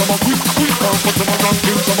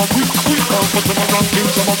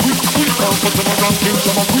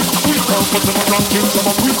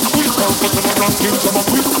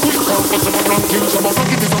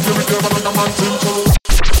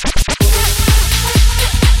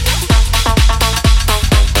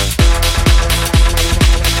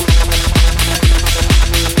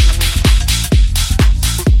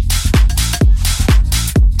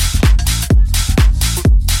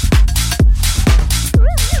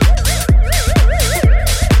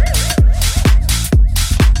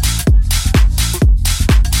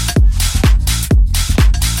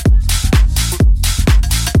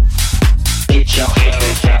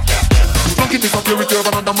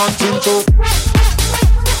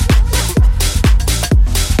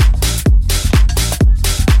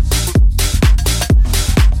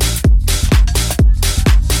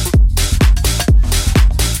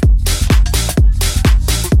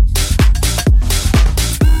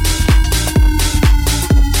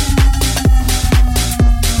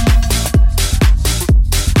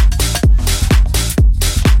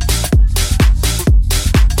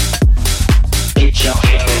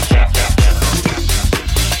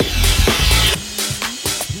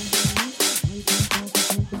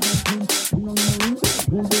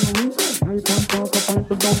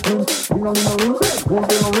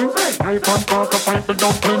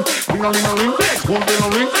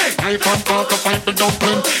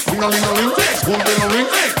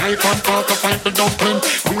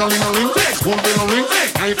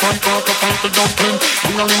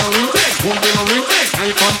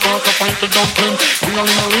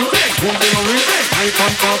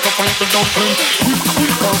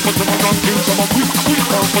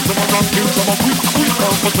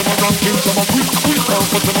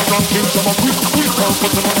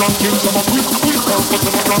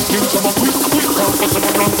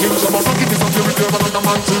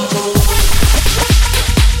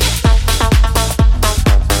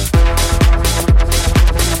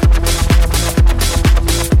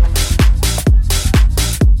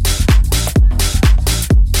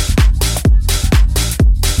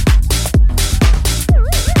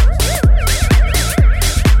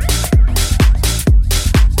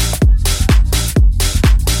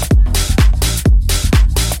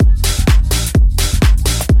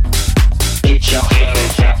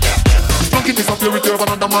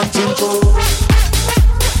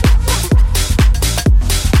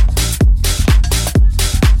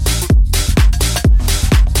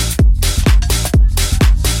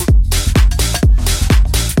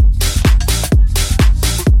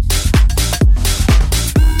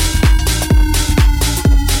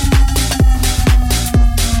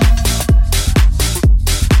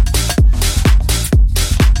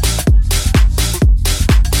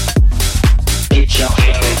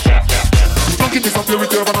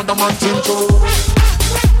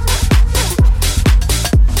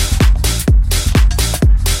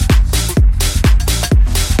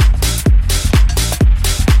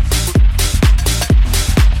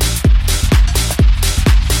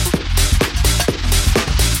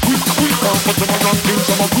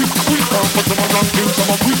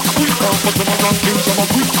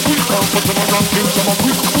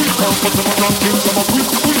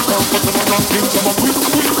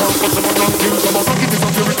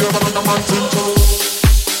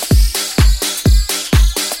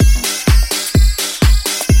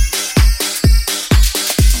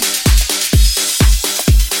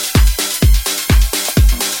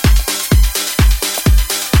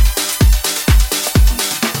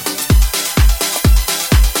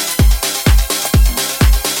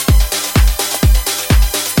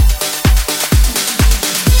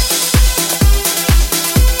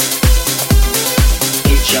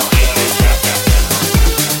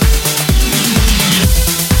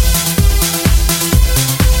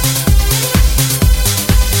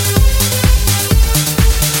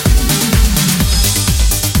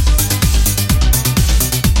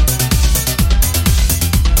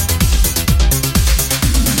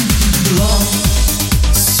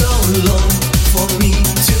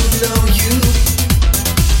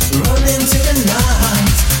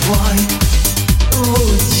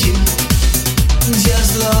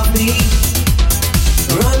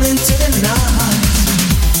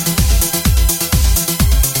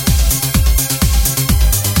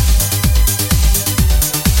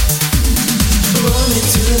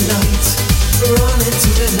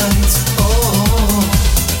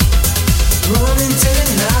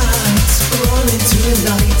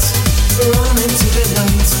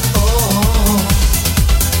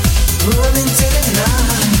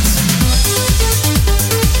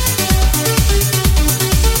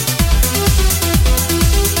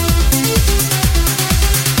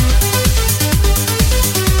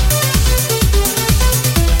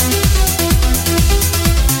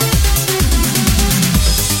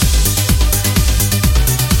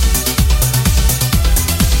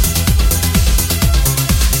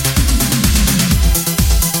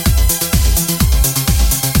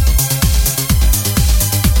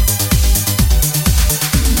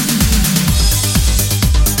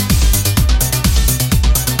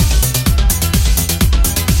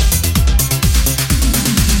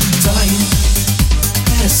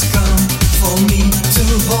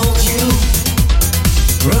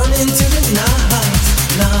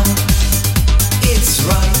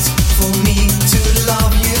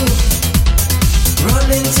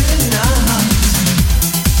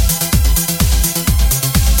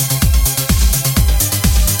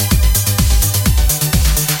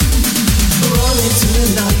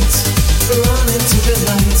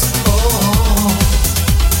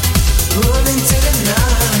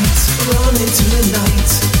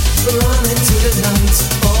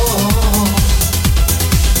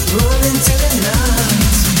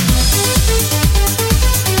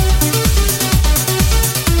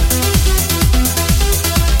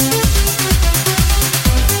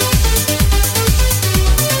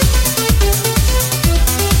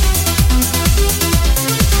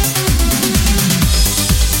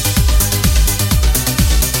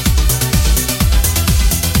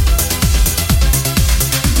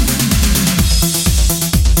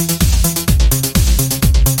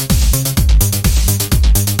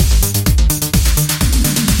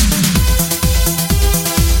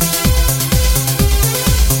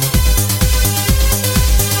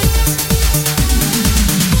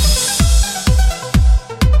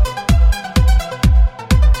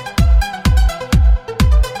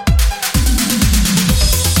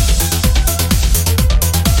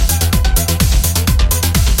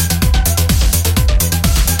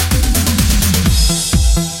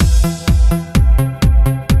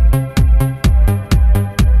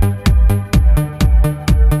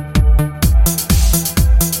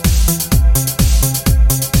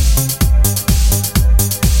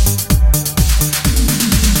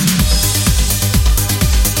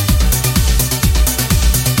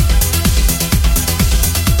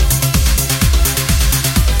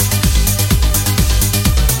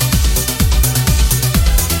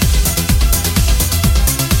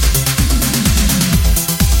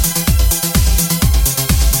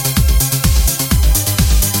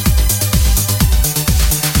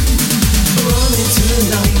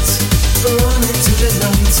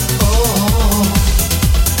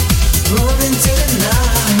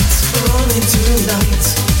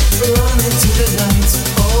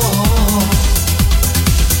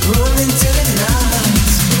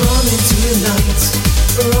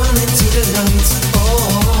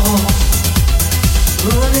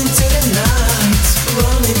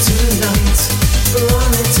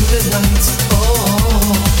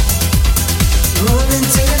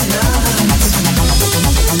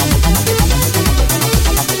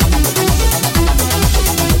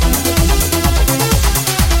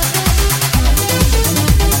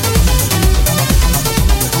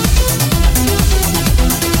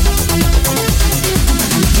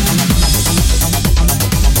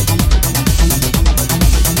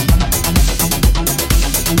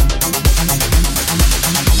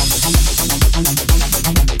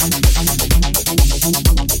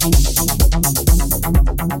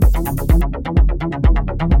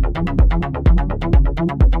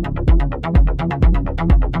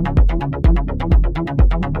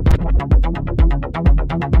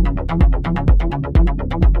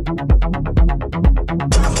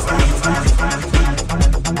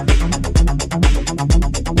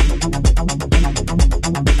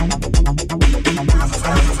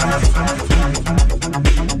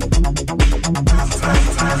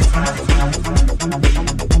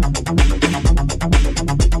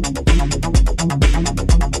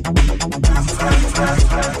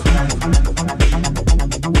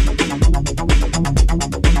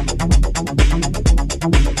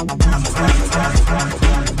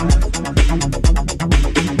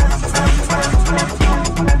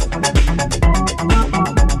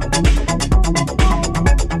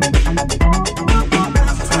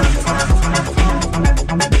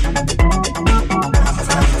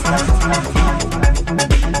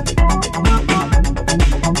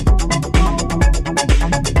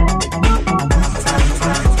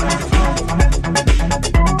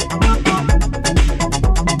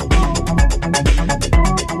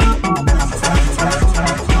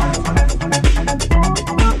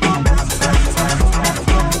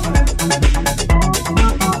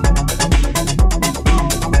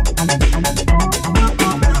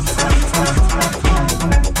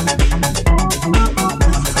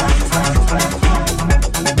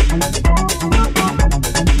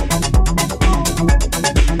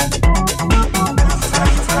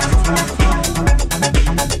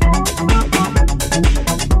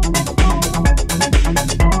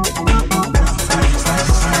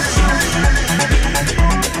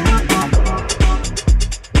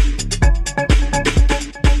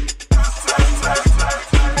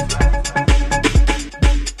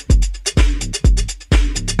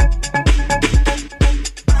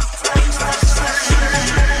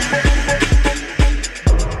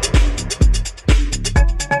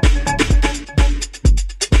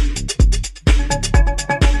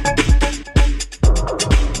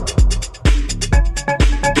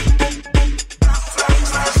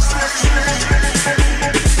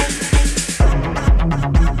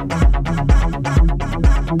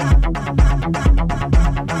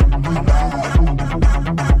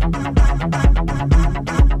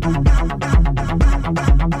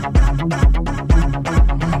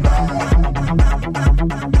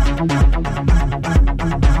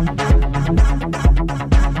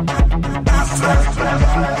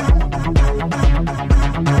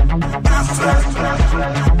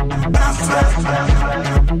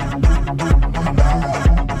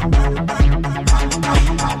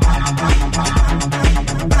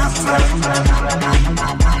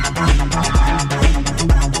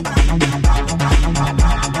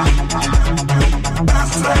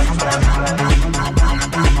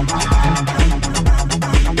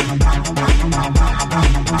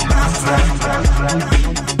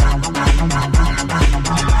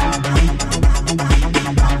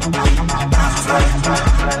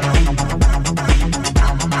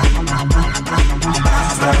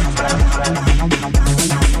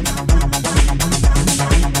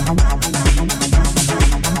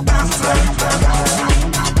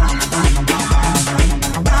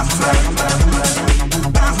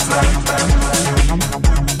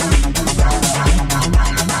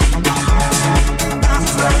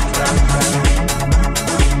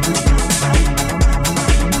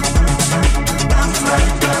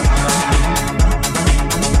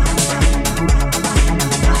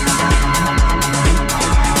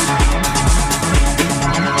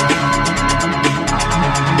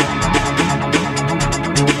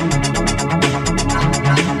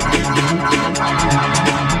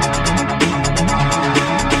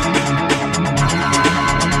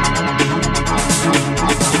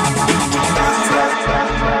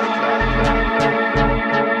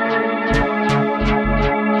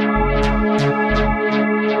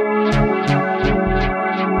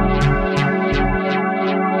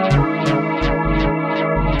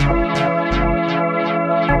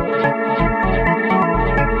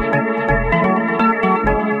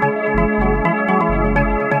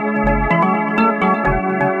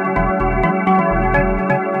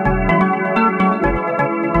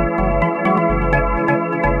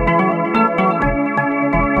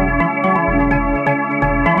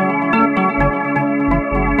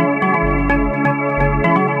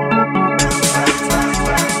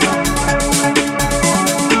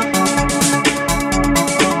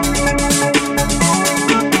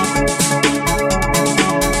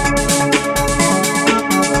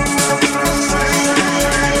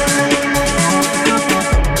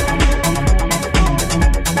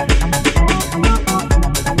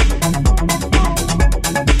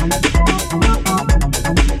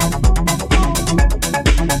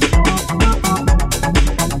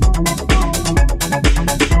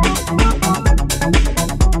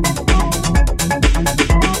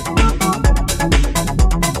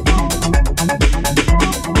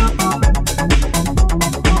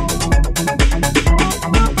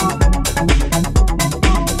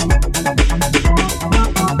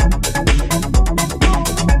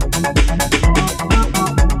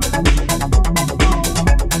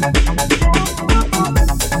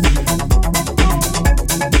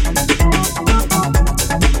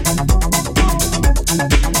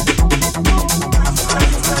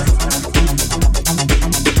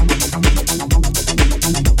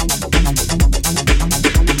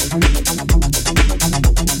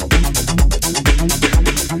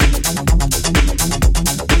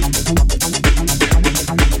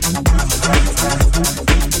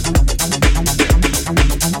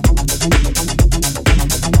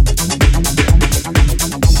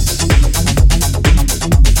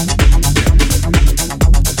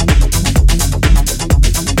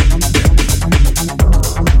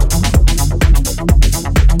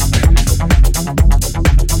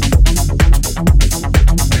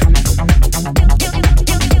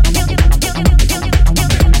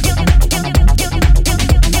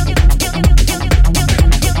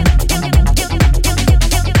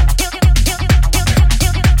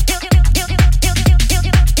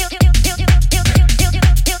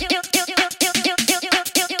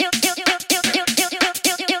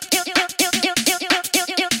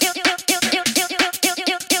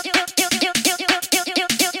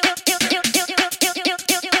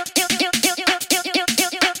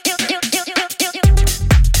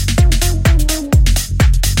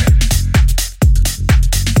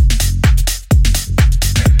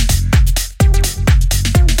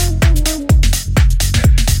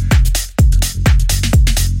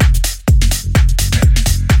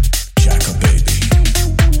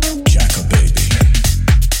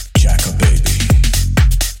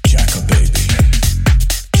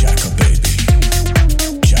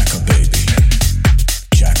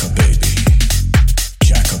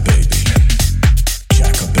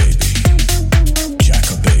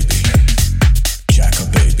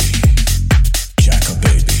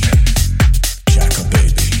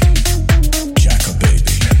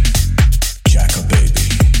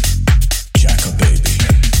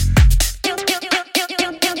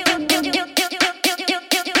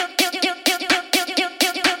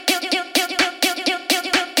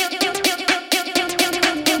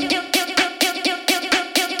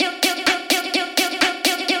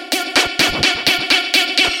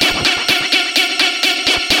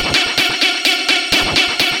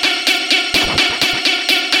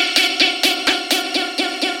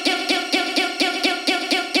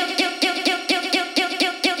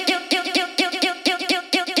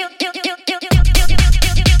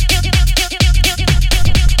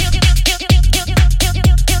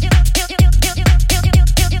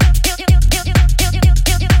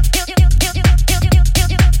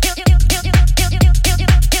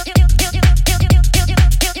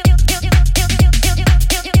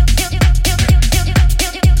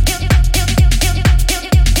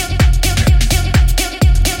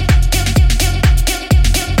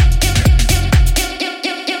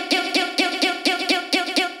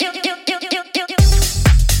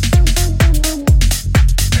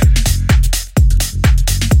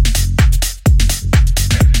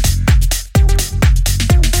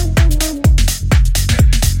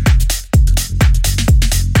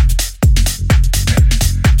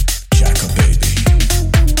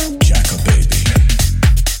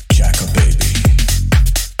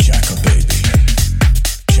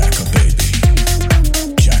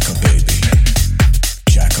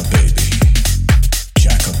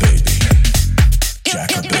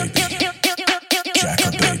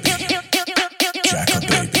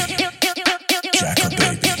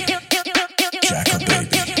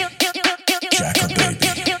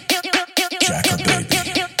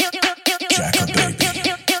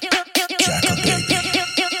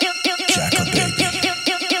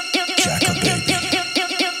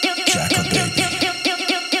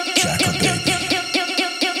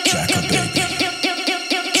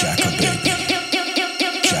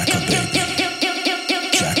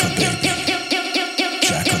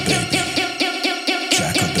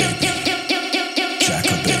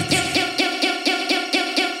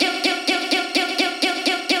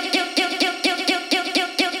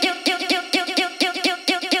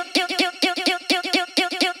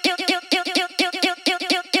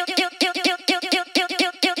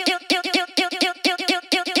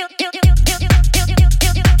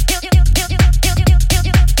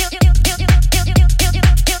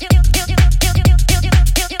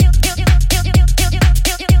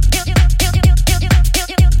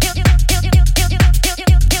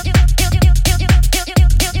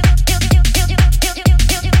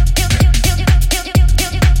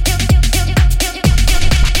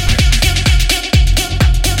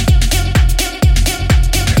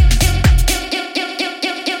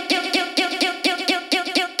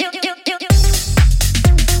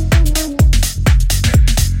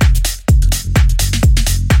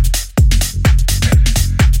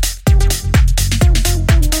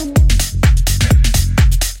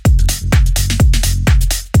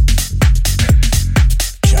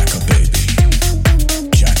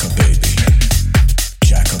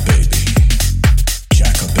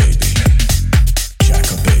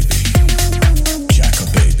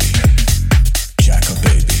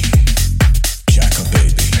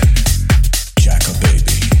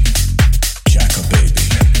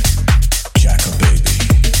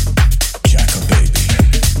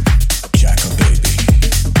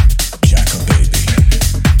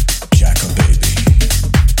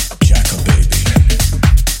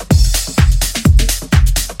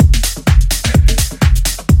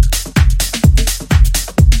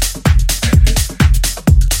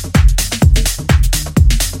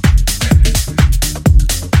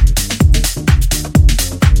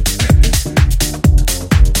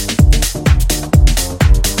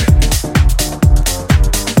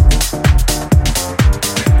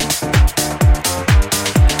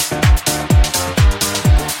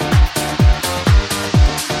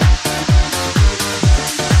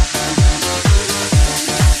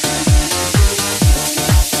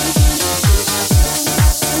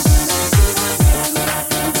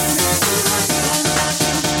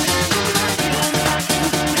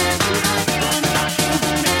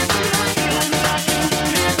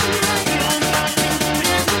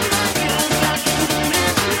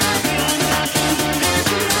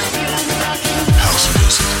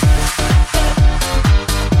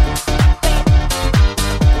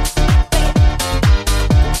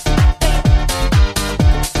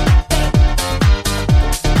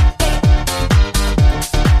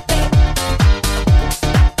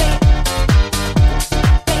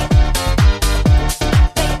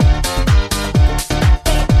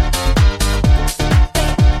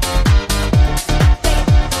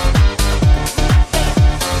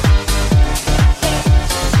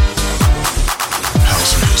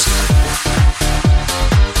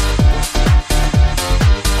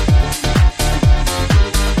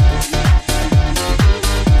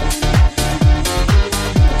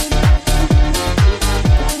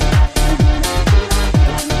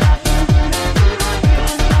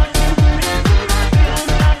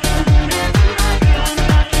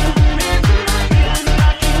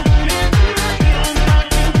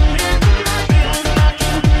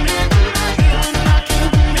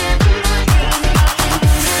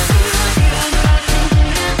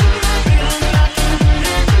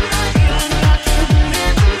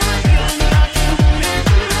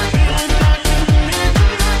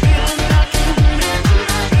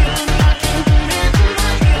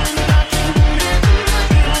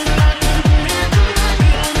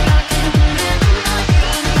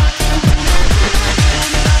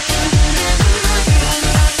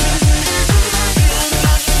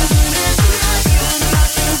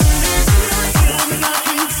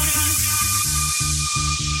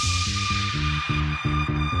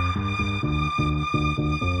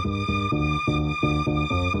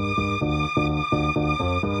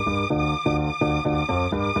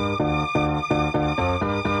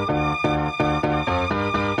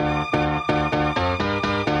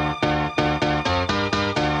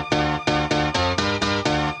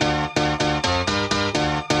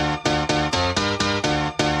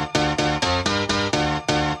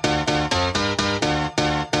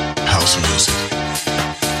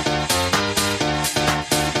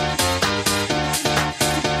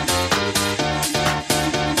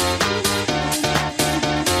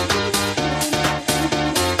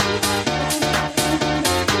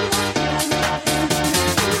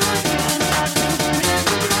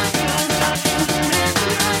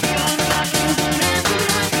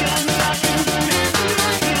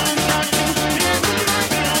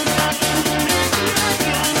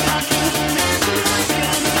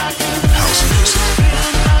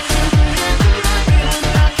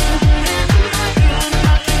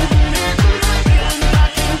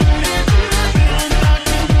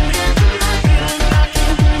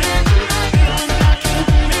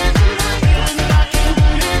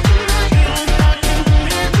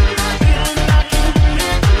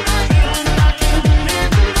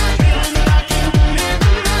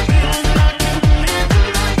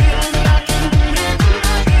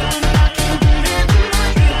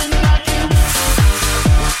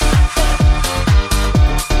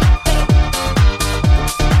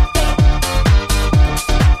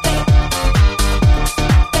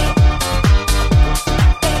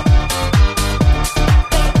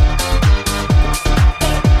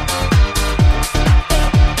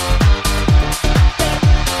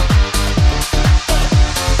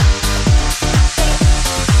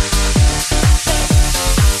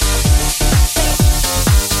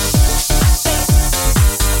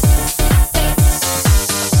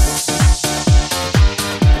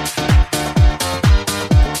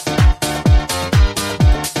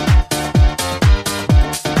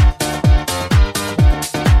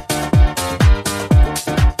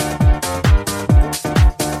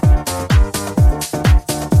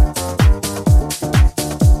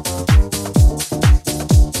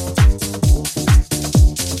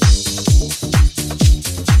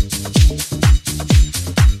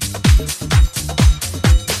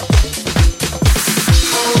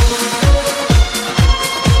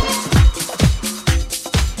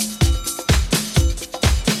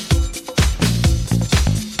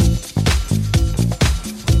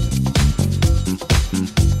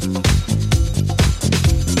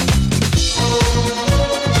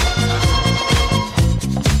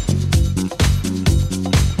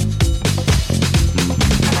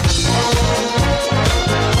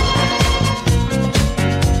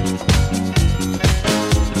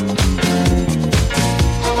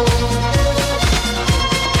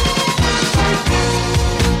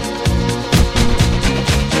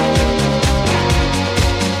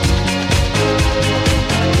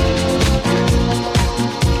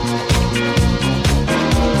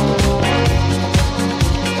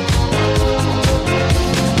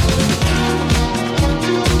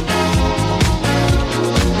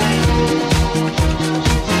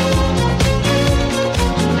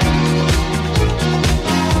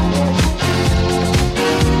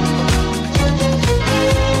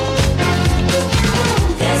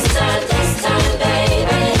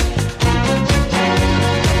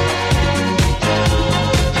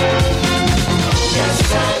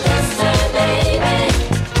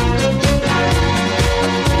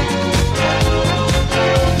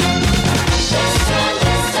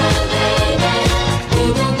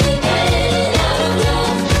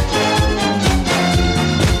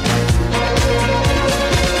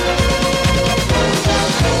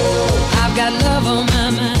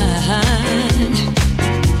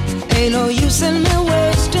Ain't no use in me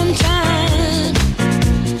wasting time.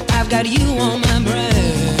 I've got you on my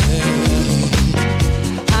brain.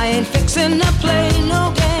 I ain't fixing to play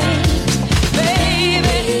no games.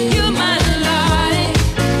 Baby, you're my life.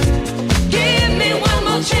 Give me one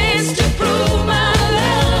more chance to prove my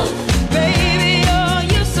love. Baby, oh,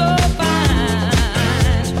 you're so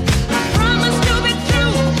fine. I promise to be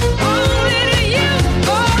true, only to you.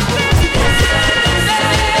 Oh, this time,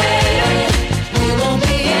 baby, we won't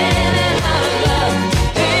be in and out of love.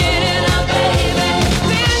 In and out, baby.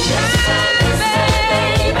 This time,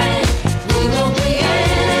 baby, we won't be in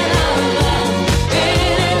and out of love.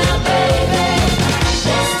 In and out, baby.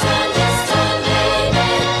 This time, baby,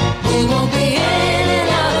 we won't be in and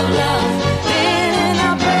out of love. In and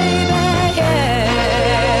out, baby, yeah.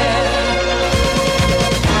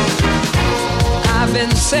 I've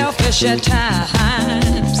been selfish at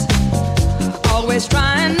times, always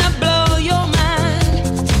trying to blow your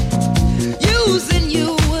mind. Using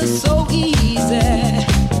you was so easy.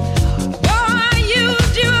 Boy, I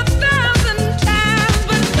used you 1,000 times,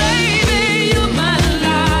 but baby, you're my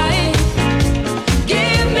life.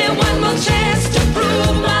 Give me one more chance to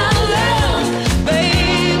prove my love.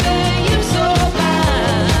 Baby, you're so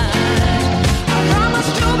fine. I promise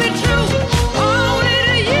to be true, only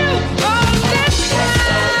to you. Oh, this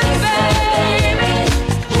time, baby,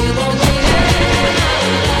 we won't be in and out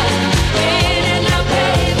of love. In and out,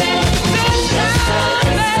 baby. This time,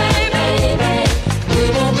 baby, we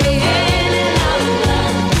won't be in and out of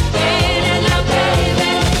love. In and out,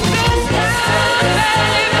 baby. This time,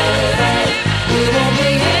 baby, we won't be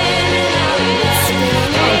in and out of love.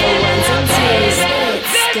 Spinning all the ones and twos.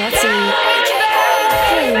 It's Scotty.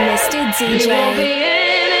 Hey, Mr. We won't be DJ.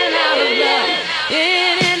 in and out of love.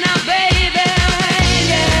 In and out, baby.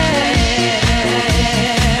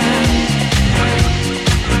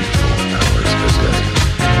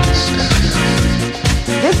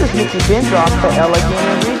 This is Nikki Bendroff for Elegant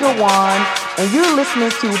and Regal One, and you're listening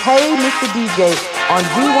to Hey Mr. DJ on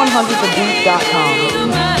D100thebeat.com. You're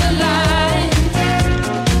my life.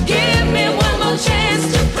 Give me one more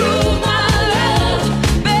chance to prove my love.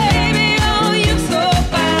 Baby, oh, you're so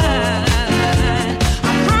fine. I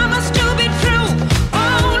promise to be true,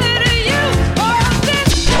 only to you. Oh,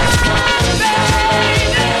 this time,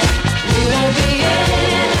 baby, we won't be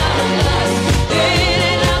in and out of love. In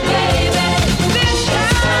and out, baby. This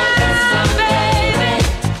time, baby,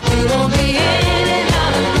 we won't be in and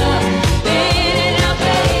out of love. In and out,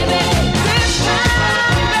 baby. This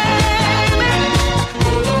time, baby,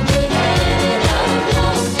 we won't be in and out of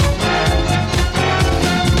love. This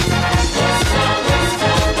time,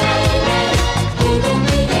 baby, we won't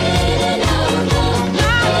be in and out of love.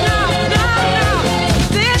 No, no, no, no.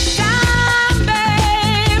 This time,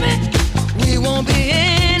 baby, we won't be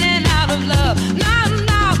in and out of love. No,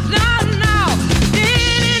 no, no, no.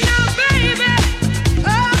 In and out, baby.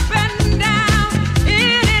 Up and down.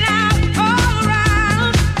 In and out, all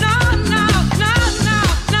around. No, no, no,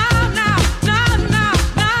 no, no, no, no, no, no,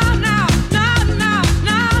 no, no, no,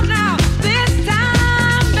 no, no. This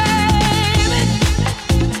time, baby.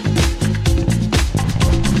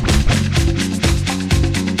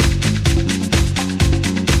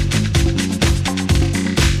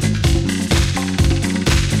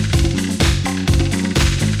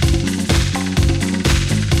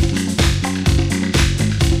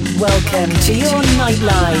 Welcome to your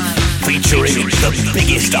nightlife. Featuring the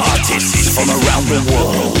biggest artists from around the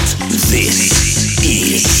world. This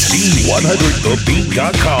is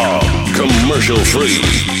D100thebeat.com. Commercial free.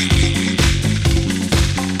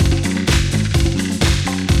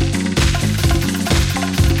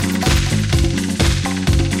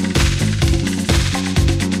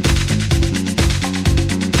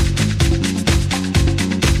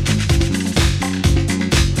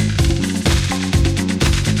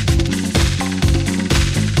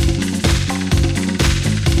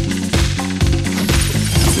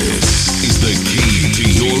 This is the key to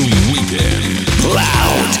your weekend.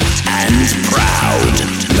 Loud and proud.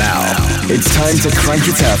 Now, it's time to crank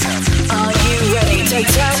it up. Are you ready to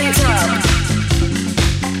turn it up?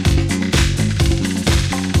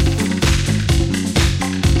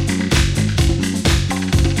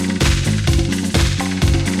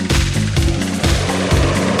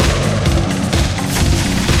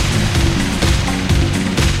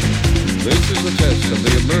 This is a test of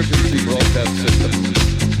the emergency broadcast system.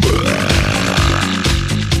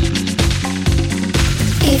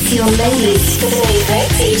 It's your ladies' favorite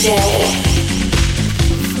DJ.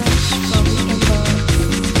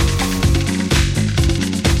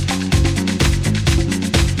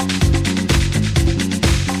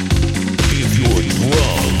 If you're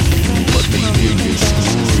drunk, let me hear you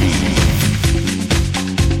scream.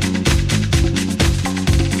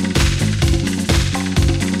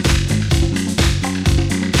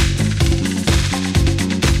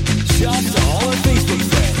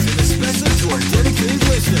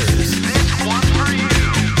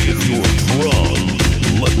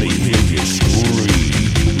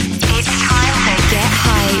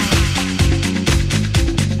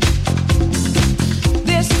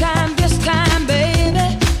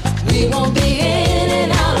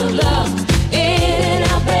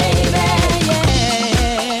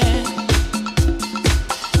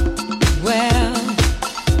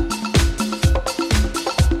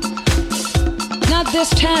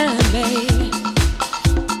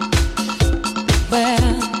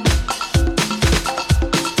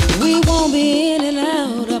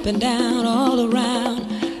 and down, all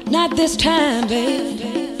around. Not this time, baby.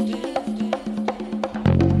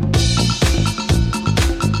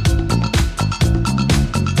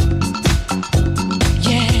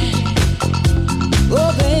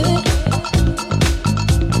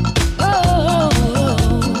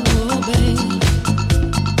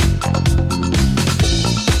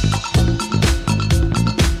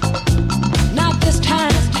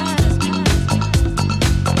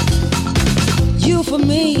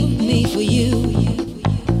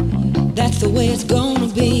 The way it's gonna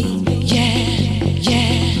be, yeah,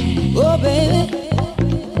 yeah. Oh baby,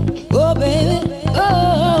 oh baby,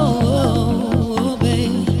 oh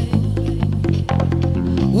baby.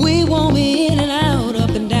 We won't be in and out, up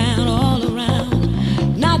and down, all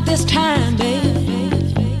around. Not this time, baby.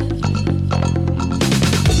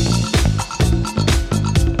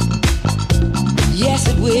 Yes,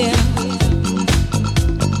 it will.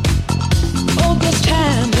 Oh, this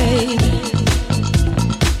time, baby.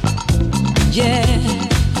 Yeah,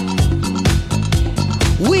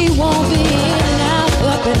 we won't be in and out,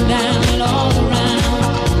 up and down and all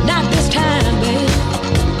around. Not this time, baby.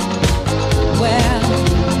 Well,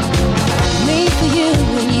 me for you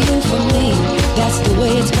and you for me. That's the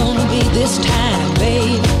way it's gonna be this time,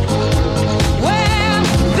 baby. Well,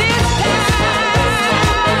 this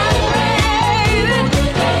time, baby.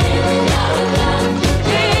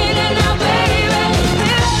 In and out, baby.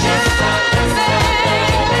 This time,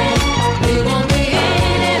 baby. We won't be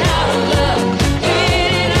in and out of love,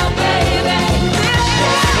 in and out, baby.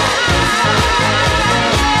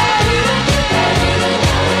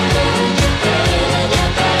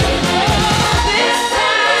 This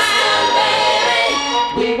time, baby.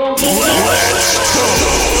 We won't be. Let's go.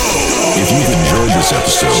 If you've enjoyed this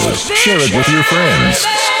episode, share it with your friends.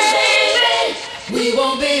 We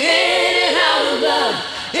won't be in and out of love,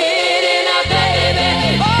 in and out,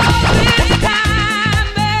 baby. Oh, this time,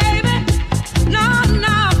 baby. No,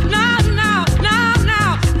 no, no, no, no, no.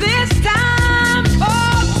 This time,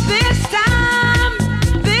 oh, this time,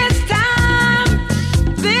 this time,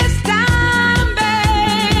 this time,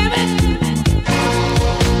 baby.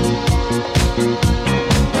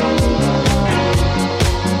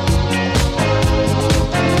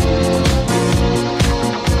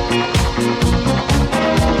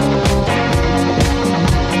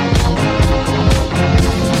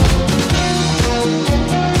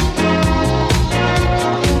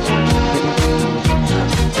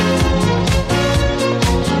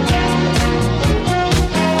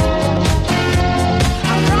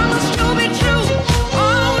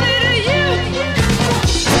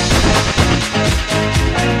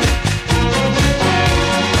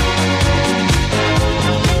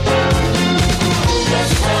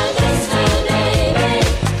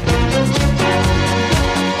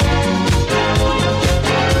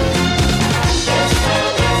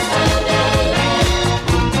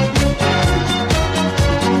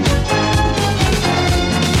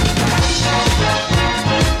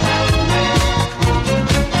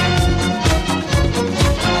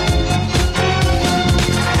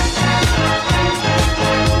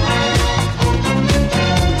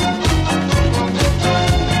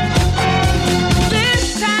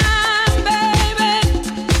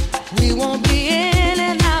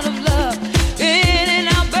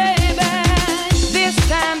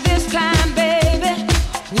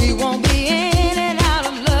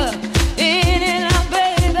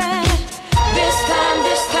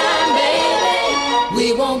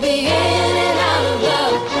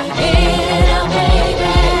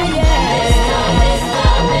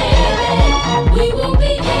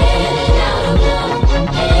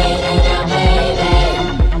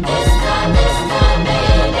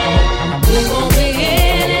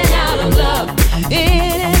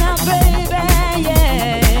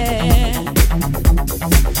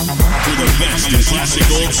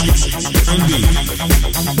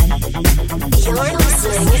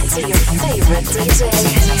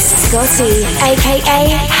 Scotty, aka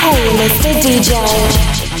Hey Mr. DJ.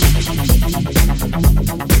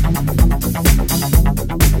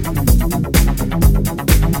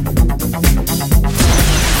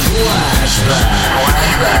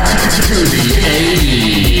 Flashback to the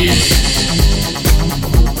 80s.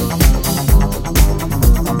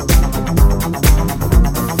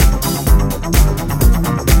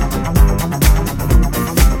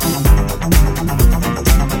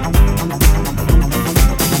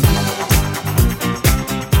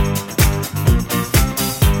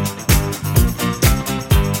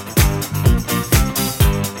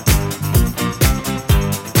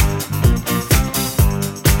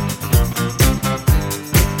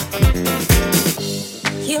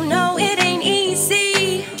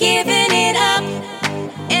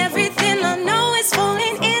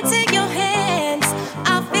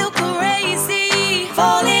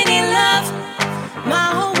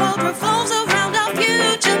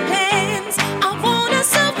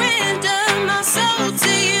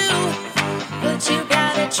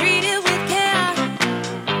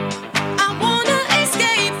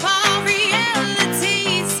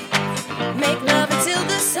 Make love until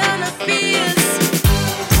the sun appears.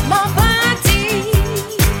 My body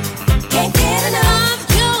can't get enough of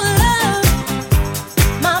your love.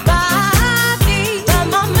 My body, but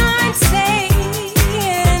my mind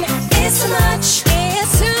saying it's too much.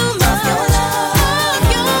 It's too much of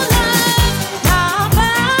your love. My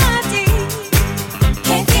body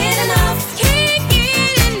can't get enough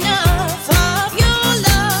of your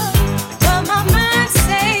love. But my mind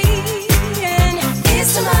saying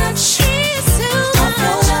it's too much. It's too much of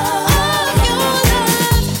your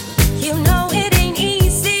love. You know it ain't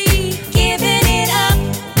easy giving it up.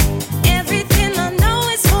 Everything I know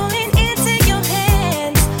is falling into your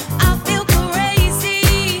hands. I feel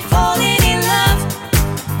crazy, falling in love.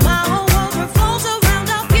 My whole world revolves around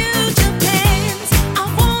our future plans. I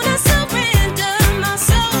wanna surrender my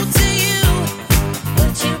soul to you,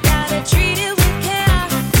 but you gotta treat it with care.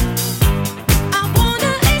 I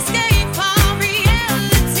wanna escape our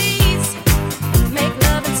realities. Make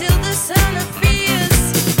love until the sun appears.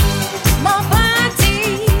 My body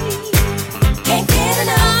can't get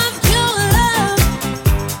enough of your love.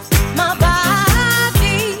 My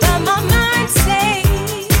body, but my mind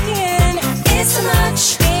saying it's too much.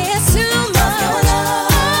 It's too much of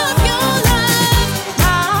your love.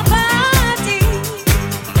 My body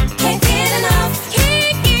can't get enough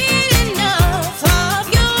of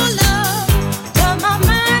your love. But my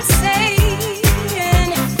mind saying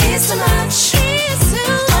it's too much. It's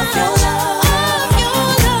too much of your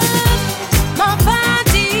love. My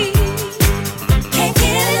body can't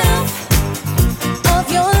get enough of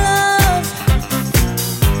your love.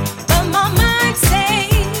 But my mind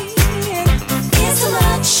saying it's too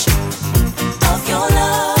much of your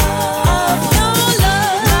love.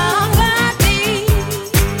 My body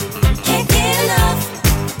can't get enough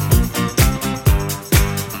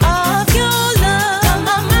of your love. But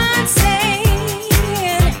my mind saying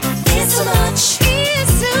it's too much.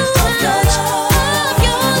 It's too much of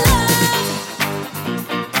your love.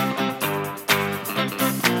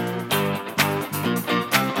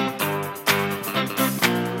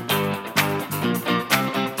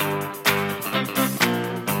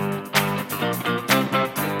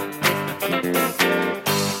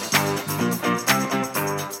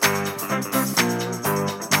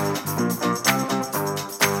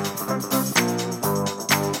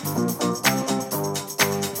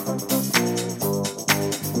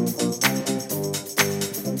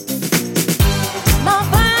 My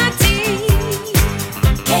body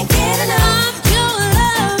can't get enough of your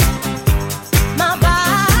love. My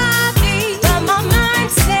body, but my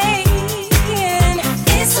mind saying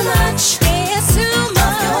it's too much. It's too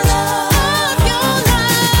much of your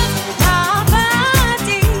love. My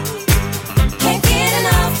body can't get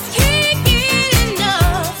enough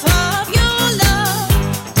of your love.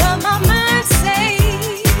 But my mind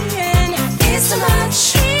saying it's too much.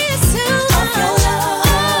 It's too much of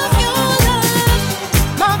your love.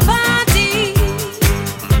 My body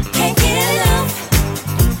can't get enough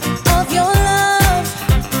of your love.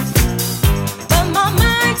 But my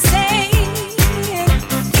mind saying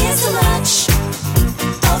it's too much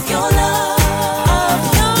of your love.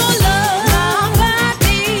 My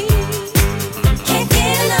body can't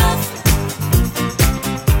get enough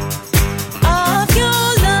of your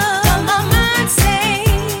love. But my mind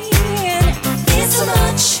saying it's too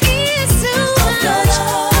much. It's too much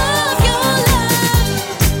of your love.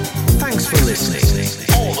 Thanks for listening.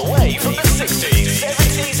 All the way from the 60s,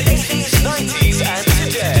 70s, 80s, 90s, and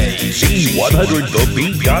today.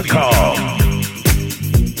 C100thebeat.com.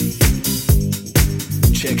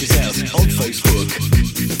 Check us out on Facebook.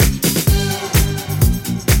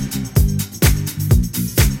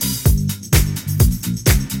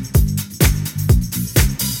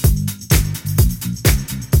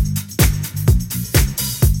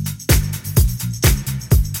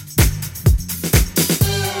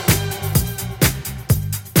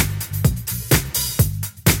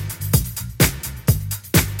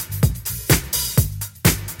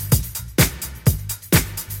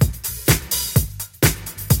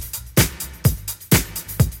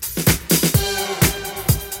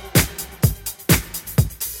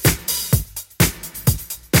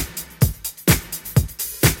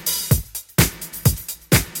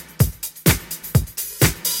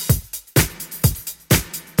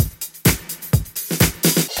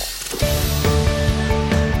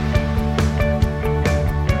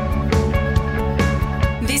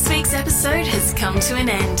 come to an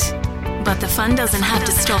end. But the fun doesn't have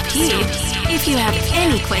to stop here. If you have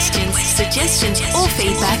any questions, suggestions, or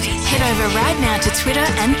feedback, head over right now to Twitter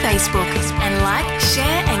and Facebook and like,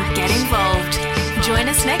 share, and get involved. Join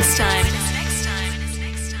us next time.